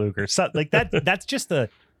carries a Luger. So like that's just a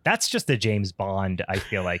James Bond, I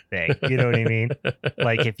feel like, thing. You know what I mean?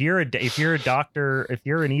 Like if you're a doctor, if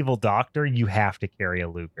you're an evil doctor, you have to carry a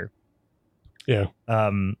Luger. Yeah.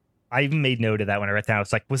 I even made note of that when I read that. I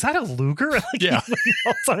was like, was that a Luger? Like, yeah.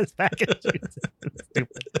 It's on his package.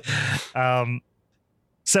 Stupid.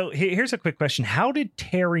 So here's a quick question. How did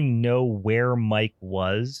Terry know where Mike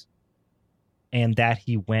was and that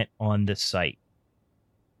he went on the site?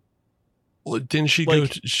 Well, didn't she go?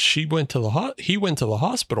 She went to the he went to the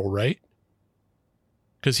hospital, right?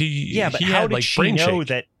 Because he how had did like she brain know shake.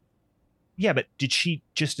 that? Yeah, but did she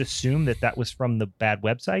just assume that was from the bad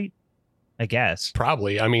website? I guess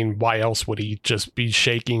Probably. I mean, why else would he just be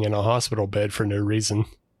shaking in a hospital bed for no reason?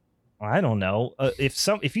 I don't know.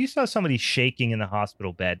 If you saw somebody shaking in the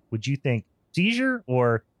hospital bed, would you think seizure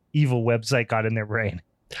or evil website got in their brain?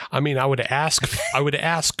 I mean, I would ask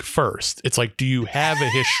first. It's like, do you have a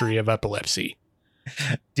history of epilepsy?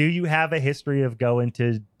 Do you have a history of going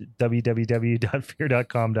to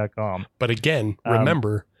www.fear.com.com? But again,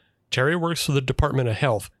 remember, Terry works for the Department of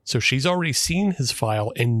Health, so she's already seen his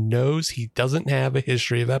file and knows he doesn't have a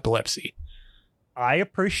history of epilepsy. I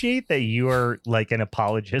appreciate that you are like an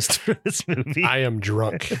apologist for this movie. I am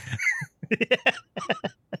drunk.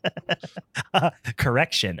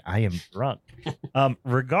 Correction, I am drunk.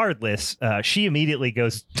 Regardless, she immediately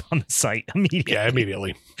goes on the site.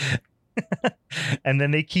 Immediately. And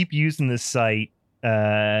then they keep using the site,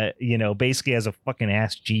 basically as a fucking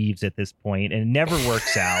Ask Jeeves at this point, and it never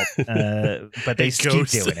works out. But they keep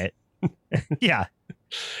doing it. Yeah.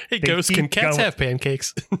 Hey, Ghost, can cats have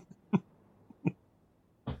pancakes?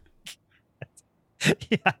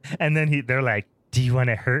 Yeah. And then they're like, do you want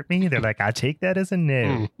to hurt me? They're like, I'll take that as a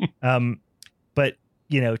no. But,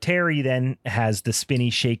 Terry then has the spinny,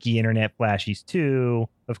 shaky internet flashies too,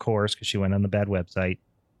 of course, because she went on the bad website.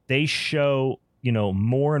 They show,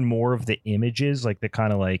 more and more of the images, like the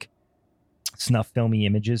kind of like snuff filmy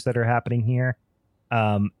images that are happening here.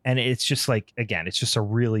 And it's just like, again, it's just a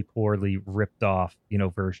really poorly ripped off,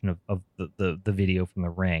 version of the video from The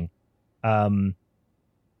Ring.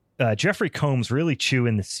 Jeffrey Combs really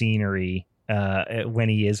chewing the scenery when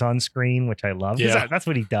he is on screen, which I love. Yeah. That's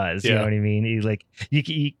what he does. You know what I mean? He like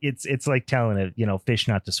it's like telling a fish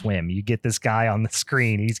not to swim. You get this guy on the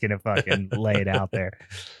screen, he's gonna fucking lay it out there.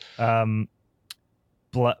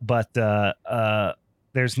 But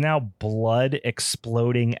there's now blood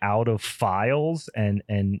exploding out of files, and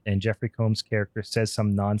Jeffrey Combs' character says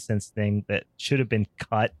some nonsense thing that should have been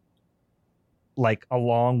cut, like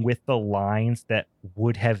along with the lines that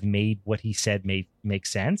would have made what he said make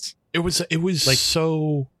sense. It was like,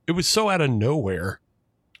 so out of nowhere.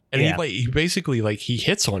 And he basically he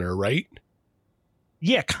hits on her, right?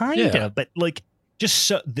 Yeah, kind of. But like, just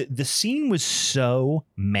so the scene was so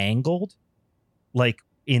mangled, like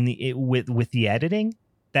with the editing,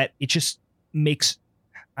 that it just makes,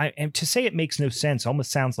 and to say it makes no sense almost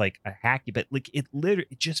sounds like a hacky, but like it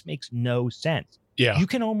just makes no sense. Yeah. You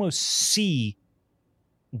can almost see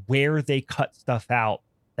where they cut stuff out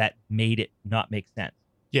that made it not make sense.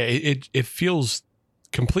 Yeah, it feels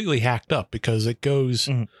completely hacked up, because it goes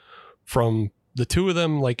from the two of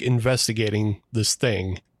them like investigating this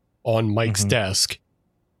thing on Mike's desk,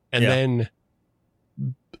 and then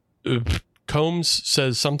Combs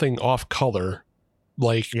says something off color,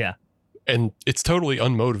 and it's totally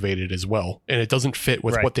unmotivated as well, and it doesn't fit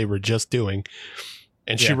with what they were just doing.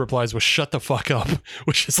 And she replies with "shut the fuck up,"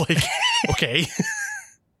 which is like, okay.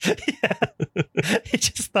 It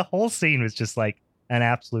just, the whole scene was just like an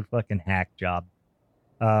absolute fucking hack job.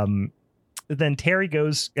 Then Terry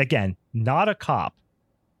goes, again, not a cop.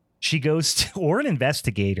 She goes to, or an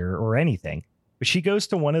investigator or anything, but she goes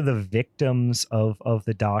to one of the victims of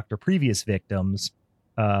the doctor, previous victims,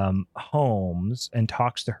 homes, and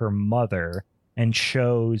talks to her mother, and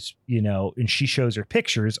shows, and she shows her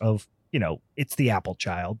pictures of, it's the apple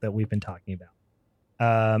child that we've been talking about.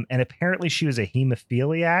 And apparently she was a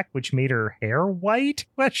hemophiliac, which made her hair white?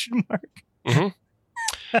 Question mark.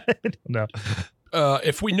 I don't know.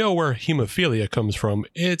 If we know where hemophilia comes from,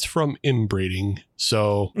 it's from inbreeding.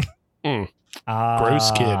 So,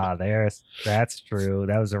 gross kid. That's true.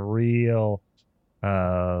 That was a real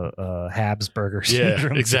Habsburger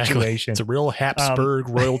syndrome situation. It's a real Habsburg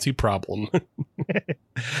royalty problem.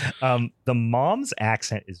 The mom's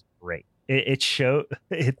accent is great.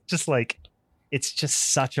 It's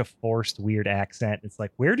just such a forced, weird accent. It's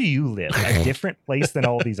like, where do you live? A different place than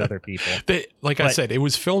all these other people. I said, it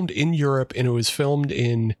was filmed in Europe, and it was filmed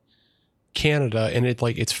in Canada, and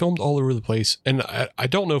it's filmed all over the place. And I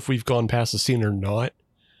don't know if we've gone past the scene or not,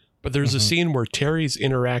 but there's a scene where Terry's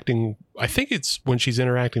interacting. I think it's when she's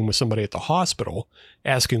interacting with somebody at the hospital,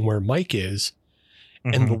 asking where Mike is.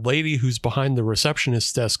 And the lady who's behind the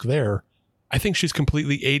receptionist desk there, I think she's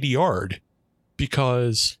completely ADR'd,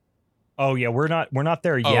 because... Oh yeah, we're not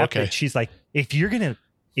there yet. Okay. But she's like,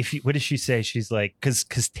 what does she say? She's like,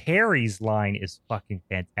 because Terry's line is fucking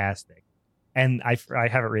fantastic, and I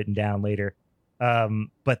have it written down later.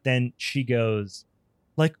 But then she goes,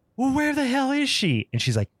 like, well, where the hell is she? And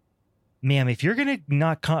she's like, ma'am, if you're gonna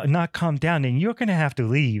not calm down, then you're gonna have to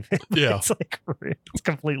leave. Yeah, it's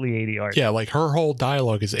completely ADR. Yeah, like her whole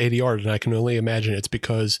dialogue is ADR, and I can only imagine it's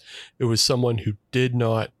because it was someone who did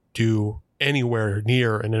not do anywhere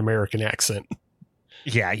near an American accent.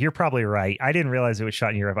 Yeah, you're probably right. I didn't realize it was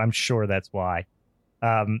shot in Europe. I'm sure that's why.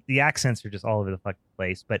 The accents are just all over the fucking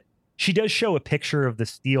place. But she does show a picture of the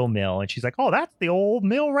steel mill, and she's like, "Oh, that's the old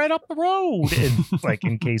mill right up the road." And like,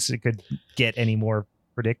 in case it could get any more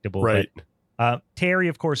predictable, right? But, Terry,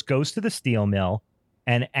 of course, goes to the steel mill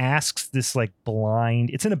and asks this like blind.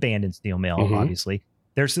 It's an abandoned steel mill, obviously.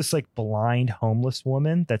 There's this like blind homeless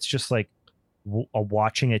woman that's just like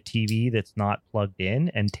watching a TV that's not plugged in,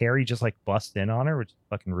 and Terry just like busts in on her, which is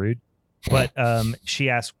fucking rude. But she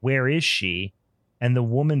asks, where is she? And the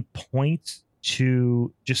woman points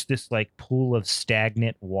to just this like pool of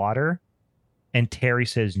stagnant water, And Terry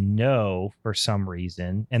says no for some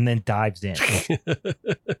reason and then dives in. Do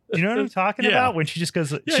you know what I'm talking about? When she just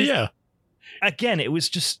goes, yeah. Again, it was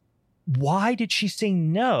just, why did she say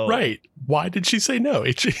no? Right. Why did she say no?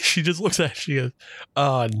 She just looks at it, she goes,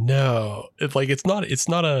 no. It's like,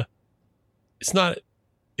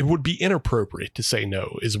 it would be inappropriate to say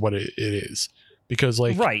no is what it is. Because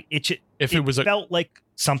like, right. It felt like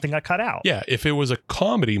something I cut out. Yeah. If it was a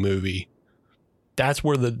comedy movie, that's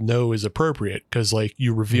where the no is appropriate. Cause like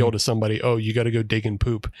you reveal to somebody, oh, you got to go dig and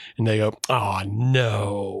poop. And they go, oh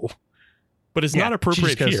no, but it's not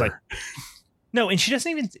appropriate here. Like, no. And she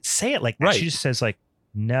doesn't even say it like that. Right. She just says like,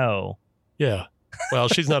 no. Yeah. Well,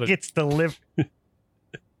 she's not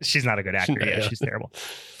she's not a good actor. Yeah. She's terrible.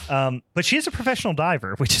 But she is a professional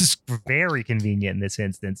diver, which is very convenient in this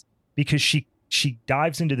instance because she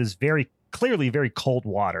dives into this clearly very cold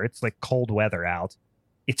water. It's like cold weather out.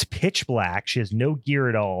 It's pitch black. She has no gear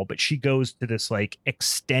at all, but she goes to this like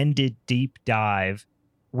extended deep dive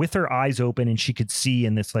with her eyes open and she could see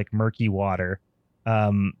in this like murky water.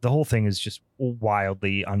 The whole thing is just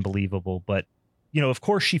wildly unbelievable. But, you know, of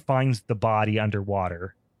course she finds the body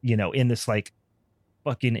underwater, you know, in this like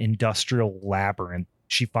fucking industrial labyrinth.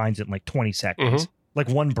 She finds it in like 20 seconds, like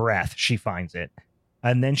one breath. She finds it.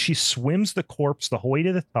 And then she swims the corpse the whole way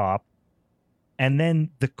to the top. And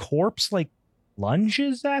then the corpse like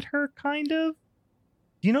lunges at her kind of.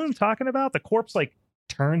 Do you know what I'm talking about? The corpse like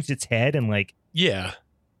turns its head and like. Yeah.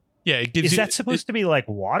 Yeah, it gives is that supposed to be like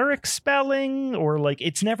water expelling or like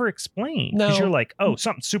it's never explained? No, because you're like, oh,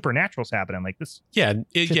 something supernatural's happening like this. Yeah,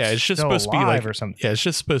 it's just supposed to be like or something. Yeah, it's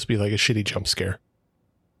just supposed to be like a shitty jump scare.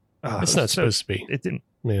 It's not supposed to be. It didn't.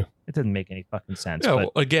 Yeah, it didn't make any fucking sense. Yeah,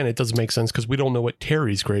 well, again, it doesn't make sense because we don't know what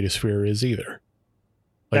Terry's greatest fear is either.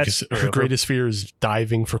 Like her greatest fear is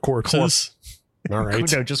diving for corpses. All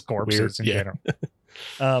right, no, just corpses in general.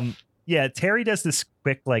 Yeah, Terry does this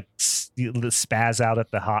quick, like, spaz out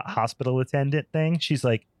at the hospital attendant thing. She's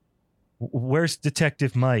like, where's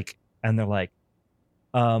Detective Mike? And they're like,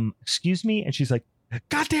 excuse me? And she's like,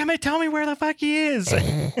 God damn it, tell me where the fuck he is.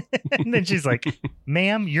 And then she's like,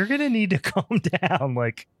 ma'am, you're going to need to calm down.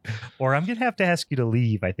 Like, or I'm going to have to ask you to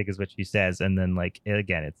leave, I think is what she says. And then, like,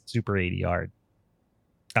 again, it's super 80 hard.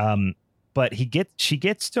 But she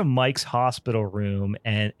gets to Mike's hospital room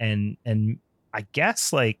and I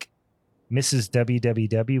guess, like, Mrs.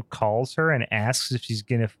 WWW calls her and asks if she's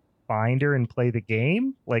going to find her and play the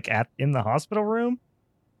game, like in the hospital room.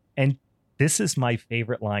 And this is my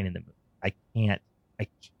favorite line in the movie.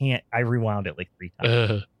 I rewound it like 3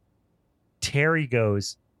 times. Terry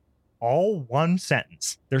goes, all one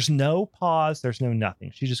sentence. There's no pause. There's no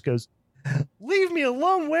nothing. She just goes, leave me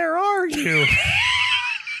alone. Where are you?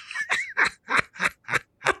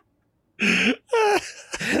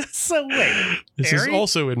 So wait, this is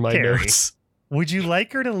also in my notes. Would you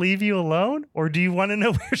like her to leave you alone, or do you want to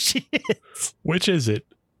know where she is? Which is it?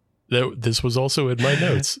 This was also in my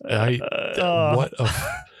notes. What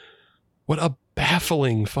a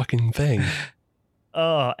baffling fucking thing.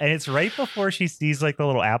 And it's right before she sees like the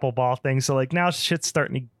little apple ball thing. So like now shit's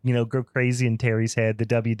starting to, go crazy in Terry's head. The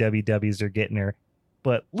WWWs are getting her,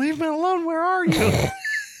 but leave me alone. Where are you?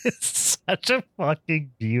 It's such a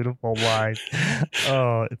fucking beautiful line.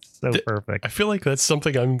 Oh, it's so perfect. I feel like that's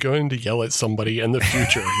something I'm going to yell at somebody in the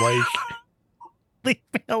future. Like, leave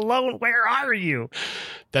me alone. Where are you?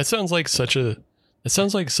 That sounds like such a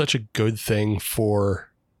good thing for,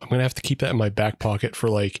 I'm going to have to keep that in my back pocket for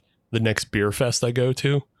like the next beer fest I go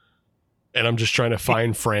to. And I'm just trying to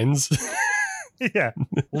find friends. Yeah.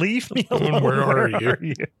 Leave me alone. Where are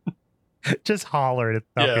you? Just holler at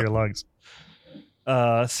the top of your lungs.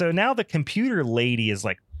 So now the computer lady is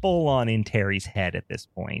like full on in Terry's head at this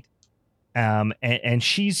point. And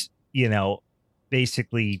she's,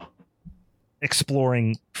 basically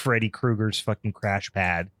exploring Freddy Krueger's fucking crash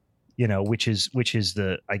pad, which is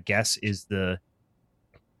the, I guess is the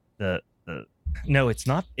no, it's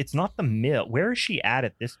not the mill. Where is she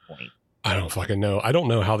at this point? I don't fucking know. I don't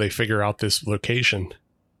know how they figure out this location.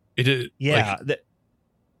 Yeah.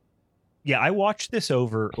 I watched this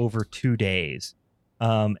over 2 days.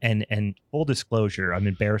 And full disclosure, I'm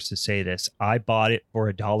embarrassed to say this. I bought it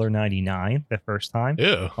for $1.99 the first time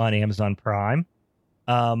on Amazon Prime.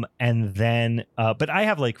 And then, but I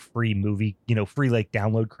have like free movie, free like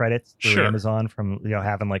download credits through Amazon from,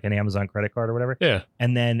 having like an Amazon credit card or whatever. Yeah.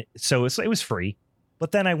 And then, so it was free,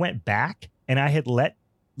 but then I went back and I had let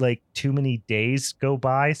like too many days go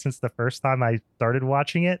by since the first time I started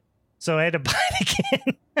watching it. So I had to buy it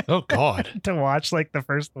again. Oh God. To watch like the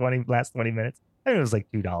last 20 minutes. I mean, it was like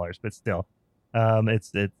 $2, but still,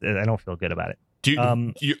 it's I don't feel good about it. Do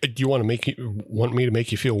you want me to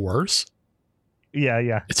make you feel worse?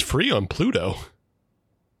 Yeah. It's free on Pluto.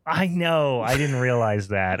 I know. I didn't realize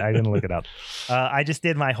that. I didn't look it up. I just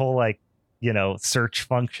did my whole search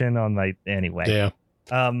function on my anyway.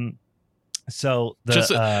 Yeah. So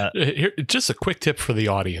just a quick tip for the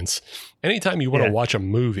audience. Anytime you want to watch a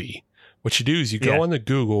movie, what you do is you go on the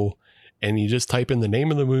Google and you just type in the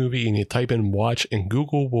name of the movie and you type in watch, and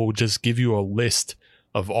Google will just give you a list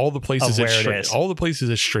of all the places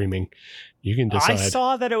it's streaming. You can decide. I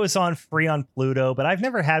saw that it was free on Pluto, but I've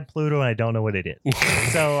never had Pluto and I don't know what it is.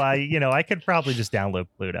 So I could probably just download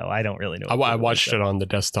Pluto. I don't really know. I watched it on the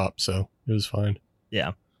desktop, so it was fine.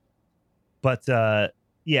 Yeah. But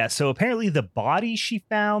so apparently the body she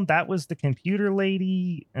found, that was the computer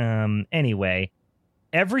lady. Anyway,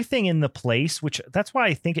 everything in the place, which that's why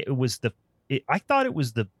I think it was I thought it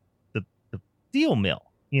was the steel mill,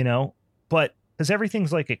 but because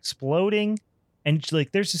everything's like exploding and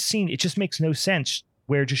like there's a scene, it just makes no sense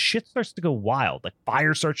where just shit starts to go wild. Like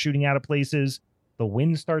fire starts shooting out of places, the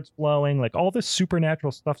wind starts blowing, like all this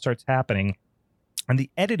supernatural stuff starts happening. And the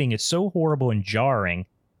editing is so horrible and jarring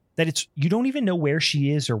that you don't even know where she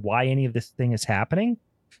is or why any of this thing is happening.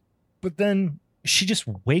 But then she just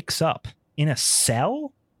wakes up in a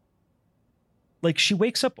cell. Like she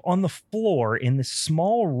wakes up on the floor in this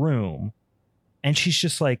small room and she's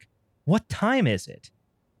just like, what time is it?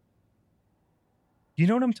 You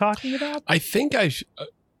know what I'm talking about? I think I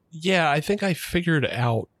figured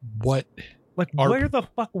out what. Like, where the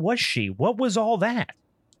fuck was she? What was all that?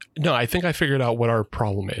 No, I think I figured out what our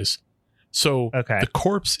problem is. So the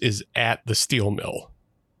corpse is at the steel mill.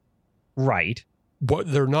 Right.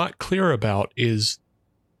 What they're not clear about is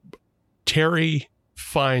Terry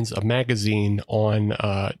finds a magazine on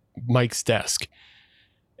Mike's desk.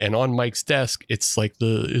 And on Mike's desk, it's like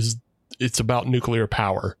it's about nuclear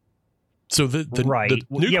power. So we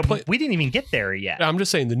didn't even get there yet. I'm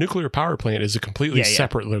just saying the nuclear power plant is a completely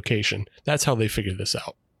separate location. That's how they figured this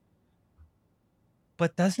out.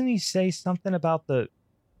 But doesn't he say something about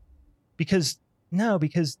let's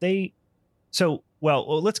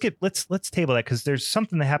table that because there's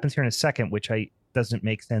something that happens here in a second which doesn't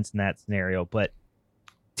make sense in that scenario. But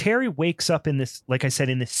Terry wakes up in this, like I said,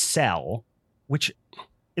 in this cell, which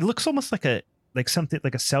it looks almost like a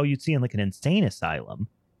cell you'd see in like an insane asylum.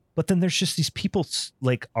 But then there's just these people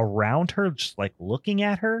like around her, just like looking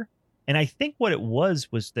at her. And I think what it was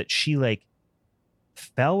that she like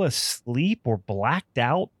fell asleep or blacked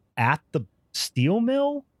out at the steel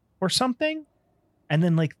mill or something. And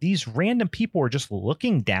then like these random people are just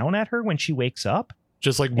looking down at her when she wakes up.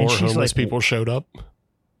 Just like more homeless people showed up.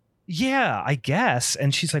 Yeah, I guess.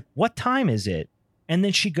 And she's like, what time is it? And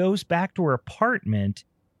then she goes back to her apartment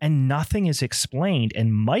and nothing is explained.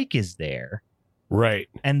 And Mike is there. Right.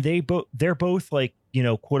 And they're both like,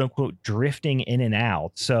 quote unquote, drifting in and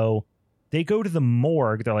out. So they go to the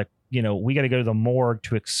morgue. They're like, we got to go to the morgue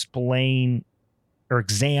to explain or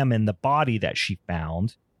examine the body that she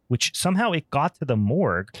found, which somehow it got to the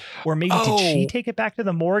morgue. Or maybe did she take it back to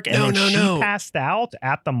the morgue and she passed out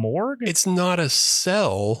at the morgue? It's not a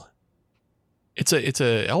cell. It's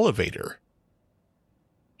a elevator.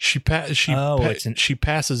 She passes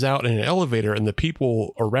out in an elevator, and the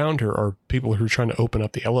people around her are people who are trying to open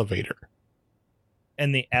up the elevator.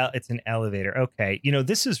 And it's an elevator. Okay.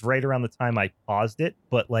 This is right around the time I paused it,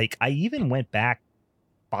 but like I even went back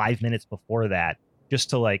 5 minutes before that just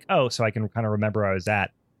to so I can kind of remember where I was at.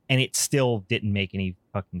 And it still didn't make any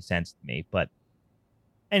fucking sense to me. But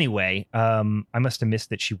anyway, I must have missed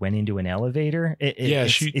that she went into an elevator.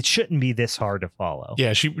 It shouldn't be this hard to follow.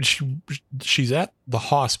 Yeah, she's at the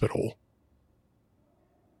hospital,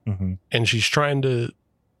 and she's trying to.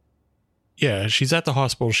 Yeah, she's at the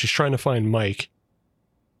hospital. She's trying to find Mike,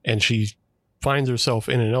 and she finds herself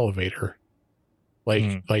in an elevator.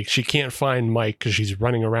 Like she can't find Mike because she's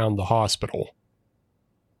running around the hospital.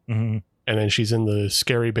 Mm-hmm. And then she's in the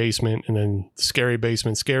scary basement, and then the scary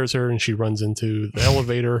basement scares her, and she runs into the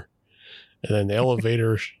elevator. And then the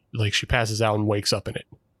elevator, like she passes out and wakes up in it.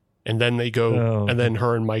 And then they go, and then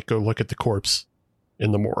her and Mike go look at the corpse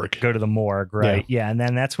in the morgue. Go to the morgue, right? Yeah, and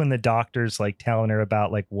then that's when the doctor's like telling her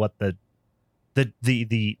about like what the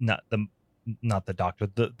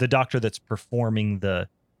doctor that's performing the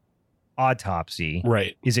autopsy,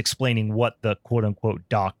 right, is explaining what the quote unquote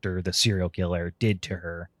doctor, the serial killer, did to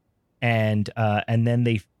her. And then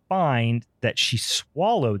they find that she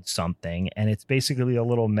swallowed something, and it's basically a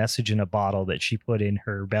little message in a bottle that she put in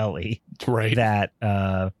her belly, right?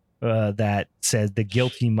 That said the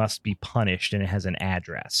guilty must be punished, and it has an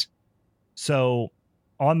address. So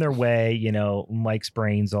on their way, Mike's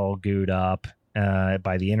brain's all gooed up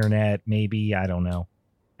by the internet, maybe, I don't know.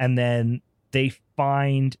 And then they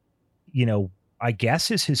find, I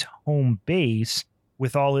guess is his home base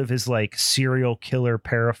with all of his like serial killer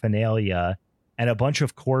paraphernalia and a bunch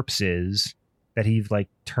of corpses that he like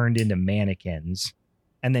turned into mannequins.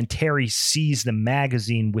 And then Terry sees the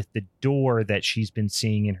magazine with the door that she's been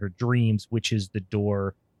seeing in her dreams, which is the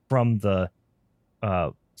door from the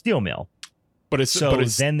steel mill. But it's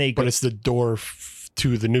the door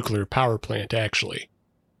to the nuclear power plant, actually.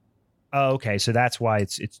 Oh, okay. So that's why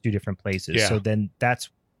it's two different places. Yeah. So then that's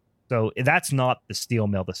not the steel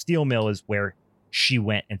mill. The steel mill is where she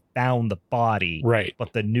went and found the body. Right.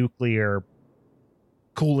 But the nuclear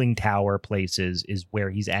cooling tower places is where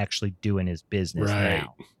he's actually doing his business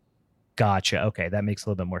now. Gotcha. Okay, that makes a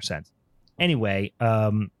little bit more sense. Anyway,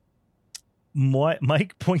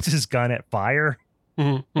 Mike points his gun at fire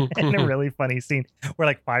in a really funny scene where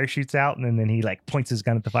like fire shoots out and then he like points his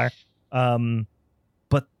gun at the fire.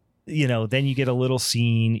 But you know, then you get a little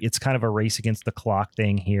scene. It's kind of a race against the clock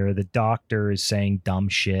thing here. The doctor is saying dumb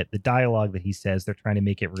shit. The dialogue that he says, they're trying to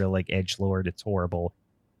make it real like edgelord. It's horrible.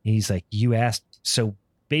 He's like, you asked. So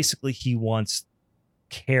basically he wants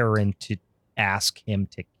Karen to ask him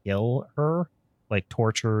to kill her, like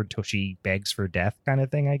torture her until she begs for death kind of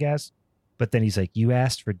thing, I guess. But then he's like, you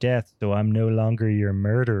asked for death, so I'm no longer your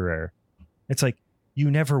murderer. It's like, you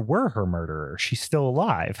never were her murderer. She's still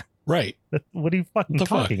alive. Right. What are you fucking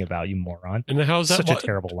talking about, you moron? And how's that such a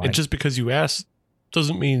terrible line? And just because you asked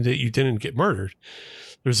doesn't mean that you didn't get murdered.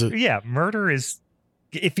 Murder is,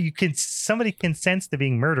 if somebody consents to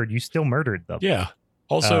being murdered, you still murdered them. Yeah.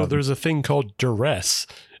 Also, there's a thing called duress.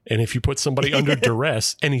 And if you put somebody under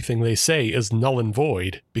duress, anything they say is null and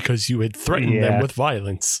void because you had threatened them with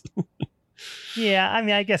violence. Yeah, I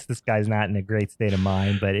mean, I guess this guy's not in a great state of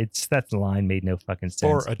mind, but that line made no fucking sense.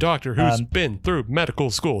 Or a doctor who's been through medical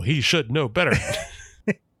school. He should know better.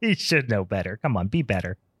 He should know better. Come on, be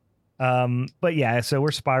better. But yeah, so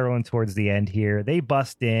we're spiraling towards the end here. They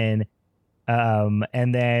bust in,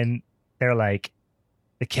 and then they're like,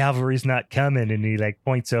 the cavalry's not coming, and he like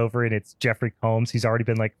points over and it's Jeffrey Combs. He's already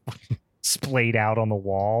been like splayed out on the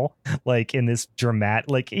wall, like in this dramatic,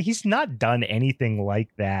 like he's not done anything like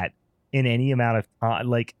that in any amount of time.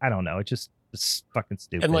 Like, I don't know. It's fucking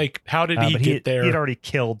stupid. And like, how did he get there? He had already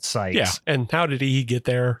killed Sykes. Yeah. And how did he get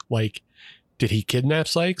there? Like, did he kidnap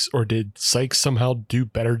Sykes, or did Sykes somehow do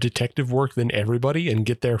better detective work than everybody and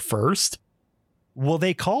get there first? Well,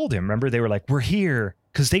 they called him. Remember, they were like, we're here.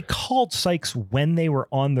 Because they called Sykes when they were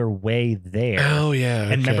on their way there. Oh, yeah.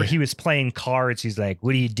 And remember, he was playing cards. He's like,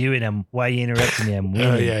 what are you doing? Why are you interrupting him?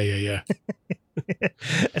 Oh, yeah.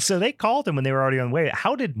 So they called him when they were already on the way.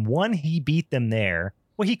 How did he beat them there?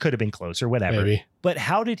 Well, he could have been closer, whatever. Maybe. But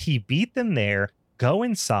how did he beat them there, go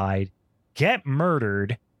inside, get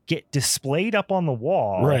murdered, get displayed up on the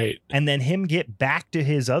wall, right, and then him get back to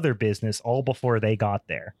his other business all before they got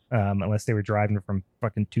there, unless they were driving from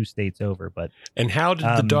fucking 2 states over. But and how did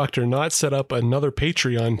the doctor not set up another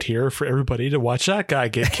Patreon tier for everybody to watch that guy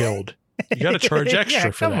get killed? You got to charge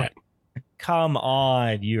extra for that. Come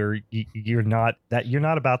on, you're not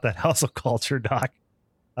about that hustle culture, Doc.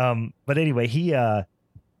 But anyway, he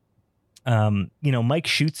Mike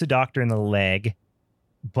shoots the doctor in the leg.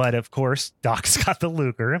 But of course, Doc's got the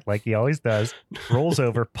Luger, like he always does, rolls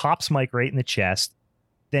over, pops Mike right in the chest.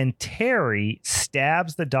 Then Terry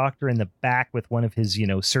stabs the doctor in the back with one of his,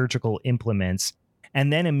 surgical implements,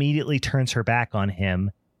 and then immediately turns her back on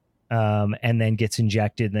him, and then gets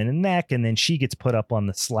injected in the neck, and then she gets put up on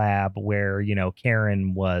the slab where,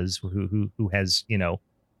 Karen was, who has,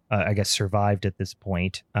 I guess survived at this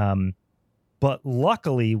point. But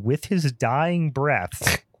luckily, with his dying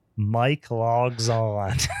breath, Mike logs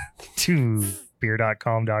on to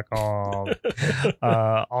beer.com.com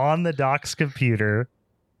on the Doc's computer,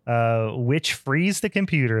 which frees the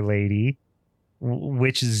computer lady,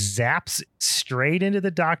 which zaps straight into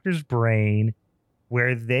the doctor's brain,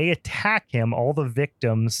 where they attack him. All the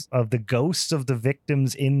victims of the ghosts of the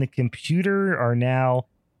victims in the computer are now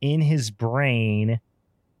in his brain.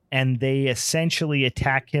 And they essentially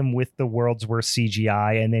attack him with the world's worst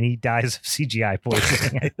CGI, and then he dies of CGI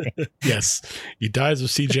poisoning, I think. Yes, he dies of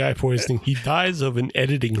CGI poisoning. He dies of an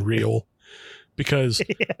editing reel, because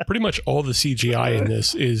pretty much all the CGI in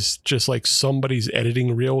this is just like somebody's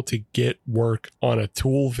editing reel to get work on a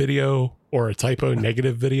Tool video or a typo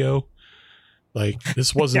negative video. Like,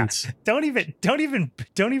 this wasn't. Yeah. Don't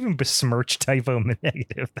even besmirch typo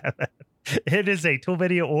negative. It is a Tool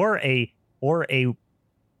video or a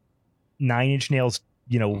 9 Inch Nails,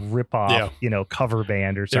 rip-off, cover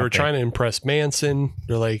band or something. They were trying to impress Manson.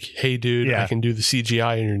 They're like, hey, dude, I can do the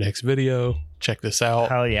CGI in your next video. Check this out.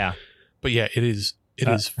 Hell yeah. But yeah, it is It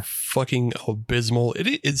is fucking abysmal.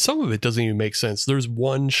 Some of it doesn't even make sense. There's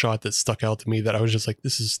one shot that stuck out to me that I was just like,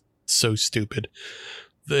 this is so stupid.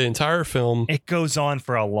 The entire film. It goes on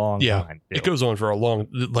for a long time. It goes on for a long,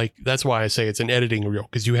 like, that's why I say it's an editing reel,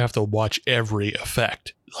 because you have to watch every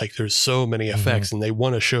effect. Like, there's so many effects and they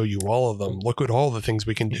want to show you all of them. Look at all the things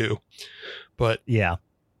we can do. But yeah,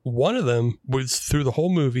 one of them was through the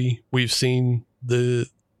whole movie. We've seen the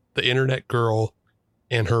internet girl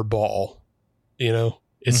and her ball, you know,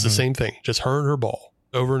 it's the same thing. Just her and her ball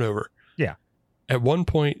over and over. Yeah. At one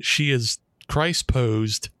point she is Christ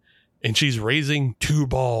posed and she's raising 2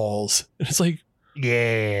 balls. And it's like,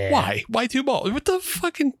 yeah. Why 2 balls? What the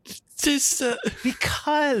fucking this?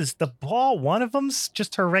 Because the ball, one of them's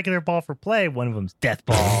just her regular ball for play. One of them's death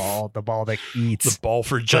ball, the ball that eats. The ball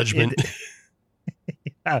for judgment.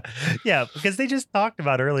 Yeah, because they just talked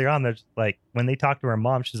about earlier on. They're just like, when they talked to her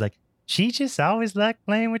mom, she's like, she just always liked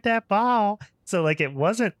playing with that ball. So like, it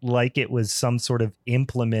wasn't like it was some sort of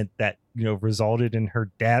implement that, you know, resulted in her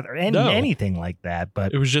death or anything like that.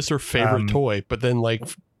 But it was just her favorite toy. But then, like,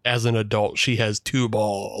 as an adult, she has 2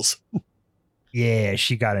 balls. Yeah,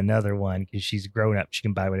 she got another one because she's grown up. She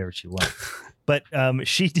can buy whatever she wants. But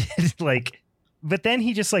she did like, but then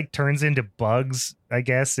he just like turns into bugs, I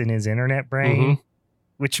guess, in his internet brain,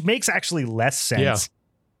 which makes actually less sense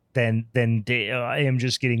than him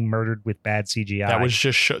just getting murdered with bad CGI. That was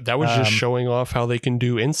just just showing off how they can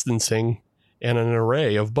do instancing and an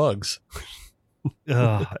array of bugs.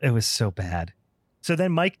 It was so bad. So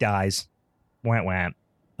then Mike dies. Wham wham.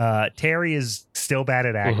 Terry is still bad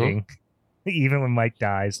at acting, even when Mike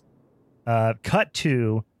dies. Cut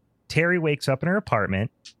to Terry wakes up in her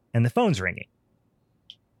apartment and the phone's ringing.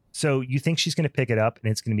 So you think she's going to pick it up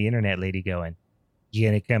and it's going to be internet lady going, you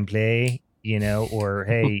going to come play, you know, or,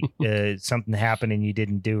 hey, something happened and you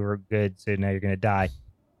didn't do her good, so now you're going to die.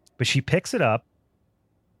 But she picks it up.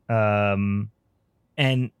 And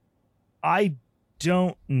I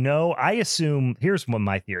don't know. I assume, here's what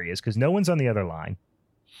my theory is, because no one's on the other line.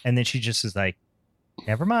 And then she just is like,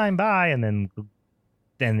 never mind, bye. And then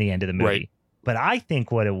the end of the movie. Right. But I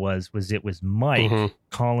think what it was Mike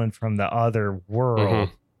calling from the other world,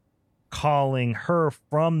 calling her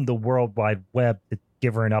from the World Wide Web to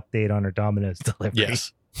give her an update on her Domino's delivery.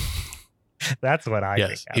 Yes. That's what I think.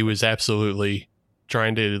 Yes, he was absolutely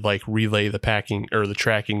trying to like relay the packing or the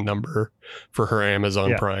tracking number for her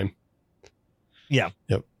Amazon Prime. Yeah.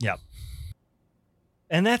 Yep. Yep.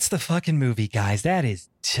 And that's the fucking movie, guys. That is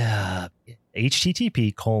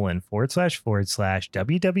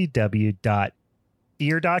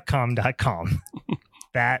http://www.fear.com.com.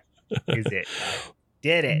 That is it.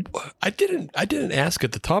 Did it. I didn't ask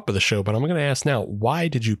at the top of the show, but I'm going to ask now. Why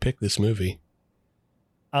did you pick this movie?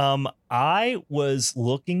 I was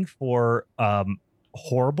looking for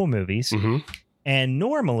horrible movies. And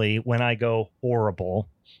normally when I go horrible,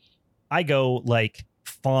 I go like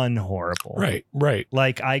fun horrible. Right.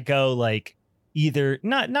 Like I go like either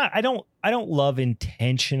I don't love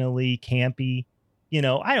intentionally campy. You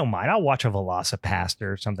know, I don't mind. I'll watch a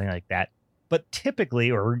Velocipaster or something like that. But typically,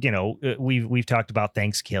 or, you know, we've talked about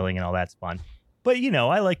Thanksgiving and all that's fun. But, you know,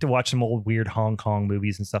 I like to watch some old weird Hong Kong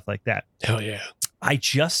movies and stuff like that. Hell yeah. I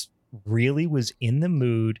just really was in the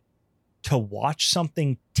mood to watch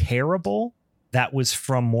something terrible that was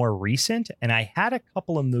from more recent. And I had a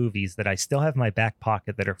couple of movies that I still have in my back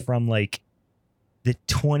pocket that are from like the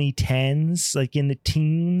 2010s, like in the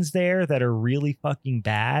teens there, that are really fucking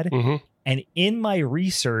bad. And in my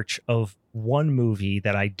research of one movie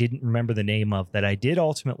that I didn't remember the name of that I did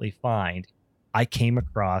ultimately find, I came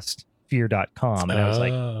across fear.com. And I was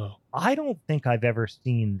like, I don't think I've ever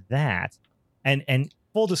seen that. And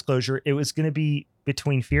full disclosure, it was going to be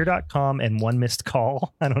between fear.com and One Missed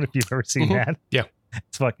Call. I don't know if you've ever seen that. Yeah.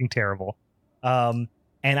 It's fucking terrible. And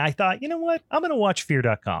I thought, you know what? I'm going to watch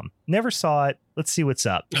fear.com. Never saw it. Let's see what's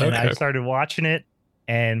up. And I started watching it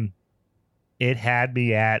and it had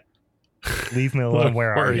me at leave me alone.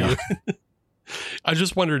 Where are you? I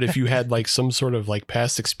just wondered if you had like some sort of like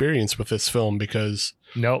past experience with this film, because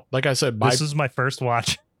nope. Like I said, this is my first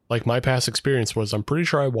watch. Like my past experience was, I'm pretty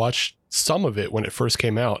sure I watched some of it when it first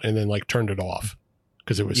came out and then like turned it off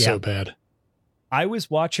because it was so bad. I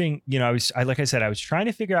was watching, you know, like I said, I was trying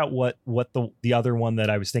to figure out what the other one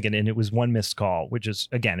that I was thinking, and it was One Missed Call, which is,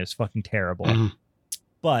 again, is fucking terrible.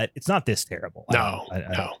 But it's not this terrible. I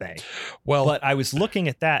don't think. Well, but I was looking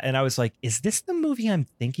at that and I was like, is this the movie I'm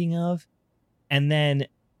thinking of? And then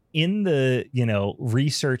in the, you know,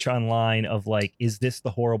 research online of like, is this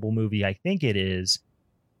the horrible movie I think it is?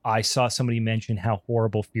 I saw somebody mention how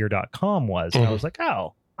horrible fear.com was. And I was like,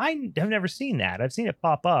 oh, I have never seen that. I've seen it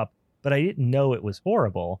pop up, but I didn't know it was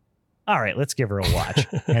horrible. all right, let's give her a watch.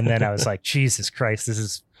 And then I was like, Jesus Christ, this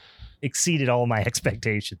has exceeded all my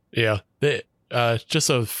expectations. Yeah. Just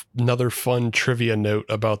another fun trivia note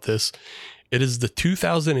about this. It is the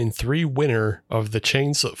 2003 winner of the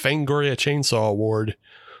Fangoria Chainsaw Award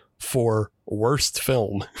for worst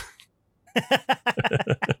film.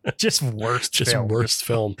 Just worst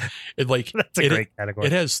film. That's a great category.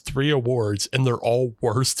 It has 3 awards and they're all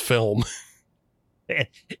worst film. It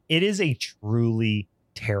is a truly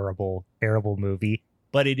terrible movie,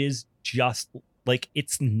 but it is just like,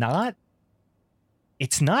 it's not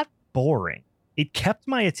boring. It kept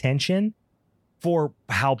my attention for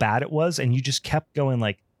how bad it was, and you just kept going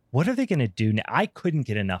like, what are they going to do now? I couldn't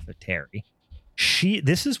get enough of Terry.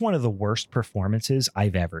 This is one of the worst performances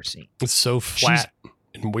I've ever seen. It's so flat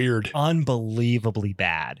and weird. Unbelievably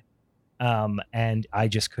bad. And I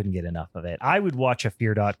just couldn't get enough of it. I would watch a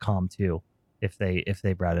fear.com too if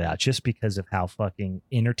they brought it out, just because of how fucking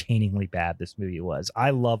entertainingly bad this movie was. I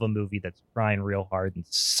love a movie that's trying real hard and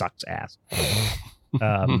sucks ass.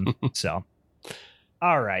 So,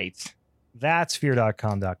 all right. That's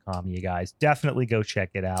fear.com.com, you guys. Definitely go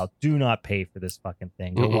check it out. Do not pay for this fucking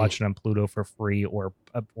thing. Go watch it on Pluto for free, or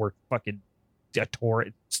fucking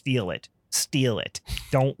torrent. Steal it.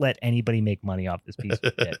 Don't let anybody make money off this piece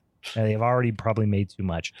of shit. They've already probably made too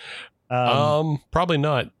much. Probably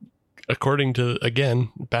not. According to,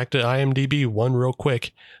 again, back to IMDb, one real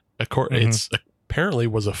quick. It's apparently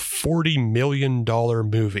was a $40 million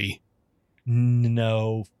movie.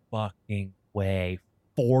 No fucking way.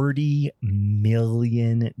 $40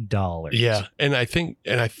 million. Yeah, and I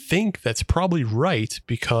think that's probably right,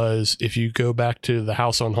 because if you go back to The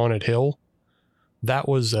House on Haunted Hill, that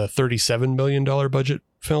was a $37 million budget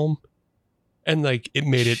film, and like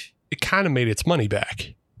it kind of made its money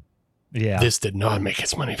back. Yeah, this did not make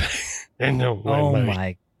its money back. And no,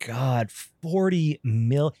 my God, 40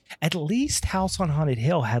 mil. At least House on Haunted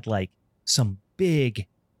Hill had like some big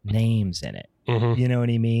names in it. You know what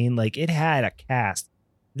I mean? Like, it had a cast.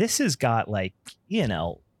 This has got like,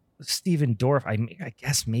 Stephen Dorff. I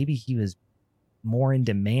guess maybe he was more in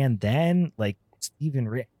demand then. Like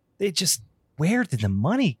where did the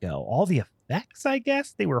money go? All the effects, I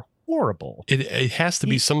guess, they were horrible. It has to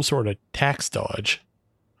be some sort of tax dodge.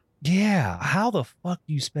 Yeah. How the fuck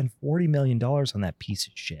do you spend $40 million on that piece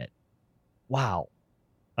of shit? Wow.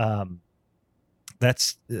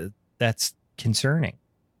 That's concerning.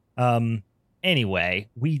 Anyway,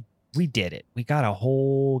 we did it. We got a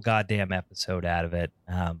whole goddamn episode out of it.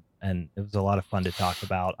 And it was a lot of fun to talk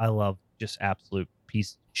about. I love just absolute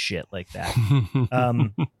piece of shit like that.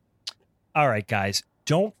 All right, guys,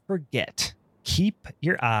 don't forget, keep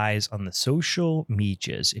your eyes on the social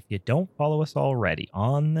medias. If you don't follow us already,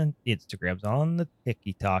 on the Instagrams, on the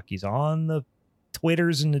TikTokies, on the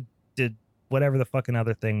Twitters, and the whatever the fucking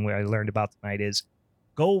other thing I learned about tonight is,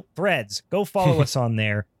 go Threads. Go follow us on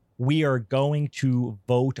there. We are going to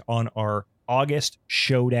vote on our August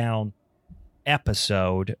Showdown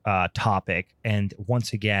episode topic. And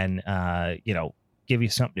once again, give you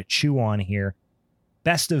something to chew on here.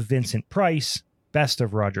 Best of Vincent Price, best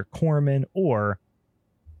of Roger Corman, or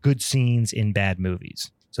good scenes in bad movies.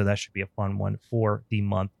 So that should be a fun one for the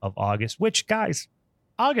month of August, which, guys,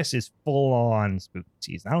 August is full on spooky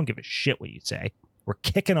season. I don't give a shit what you say. We're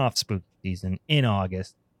kicking off spooky season in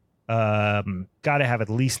August. Got to have at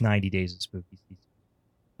least 90 days of spooky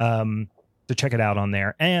season. So check it out on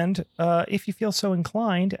there. And if you feel so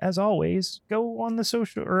inclined, as always, go on the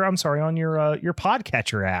on your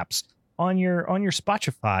podcatcher apps, on your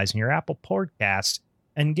Spotify's and your Apple Podcasts,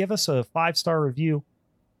 and give us a 5-star review.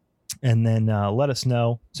 And then let us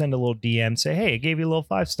know. Send a little DM. Say, hey, I gave you a little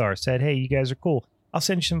 5-star. Said, hey, you guys are cool. I'll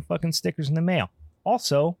send you some fucking stickers in the mail.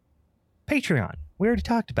 Also, Patreon. We already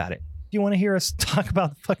talked about it. If you want to hear us talk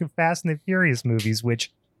about the fucking Fast and the Furious movies,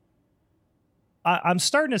 which I'm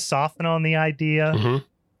starting to soften on the idea,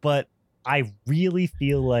 but I really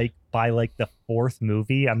feel like by like the 4th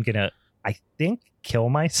movie, I'm going to, I think, kill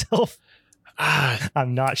myself.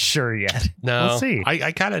 I'm not sure yet. No, we'll see.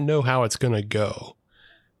 I kind of know how it's going to go.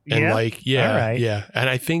 And yeah. And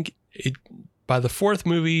I think by the 4th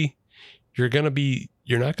movie, you're not going to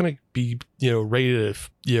be, ready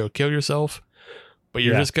to, kill yourself. But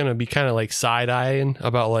you're just going to be kind of like side-eyeing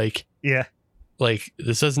about like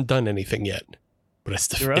this hasn't done anything yet. But it's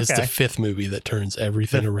the 5th movie that turns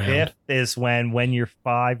everything around. The 5th is when you're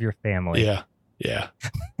 5, you're family. Yeah.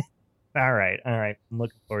 All right. I'm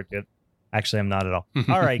looking forward to it. Actually, I'm not at all.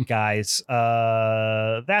 All right, guys.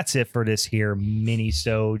 That's it for this here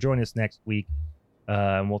mini-so. Join us next week.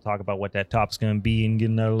 And we'll talk about what that top's going to be and get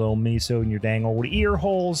another little mini-so in your dang old ear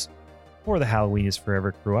holes. For the Halloween is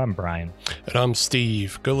Forever crew, I'm Brian. And I'm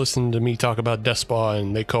Steve. Go listen to me talk about Death Spa,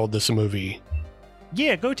 and they called this a movie.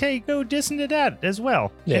 Yeah, go listen to that as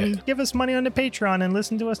well. Yeah. And give us money on the Patreon and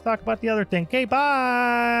listen to us talk about the other thing. Okay,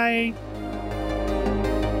 bye!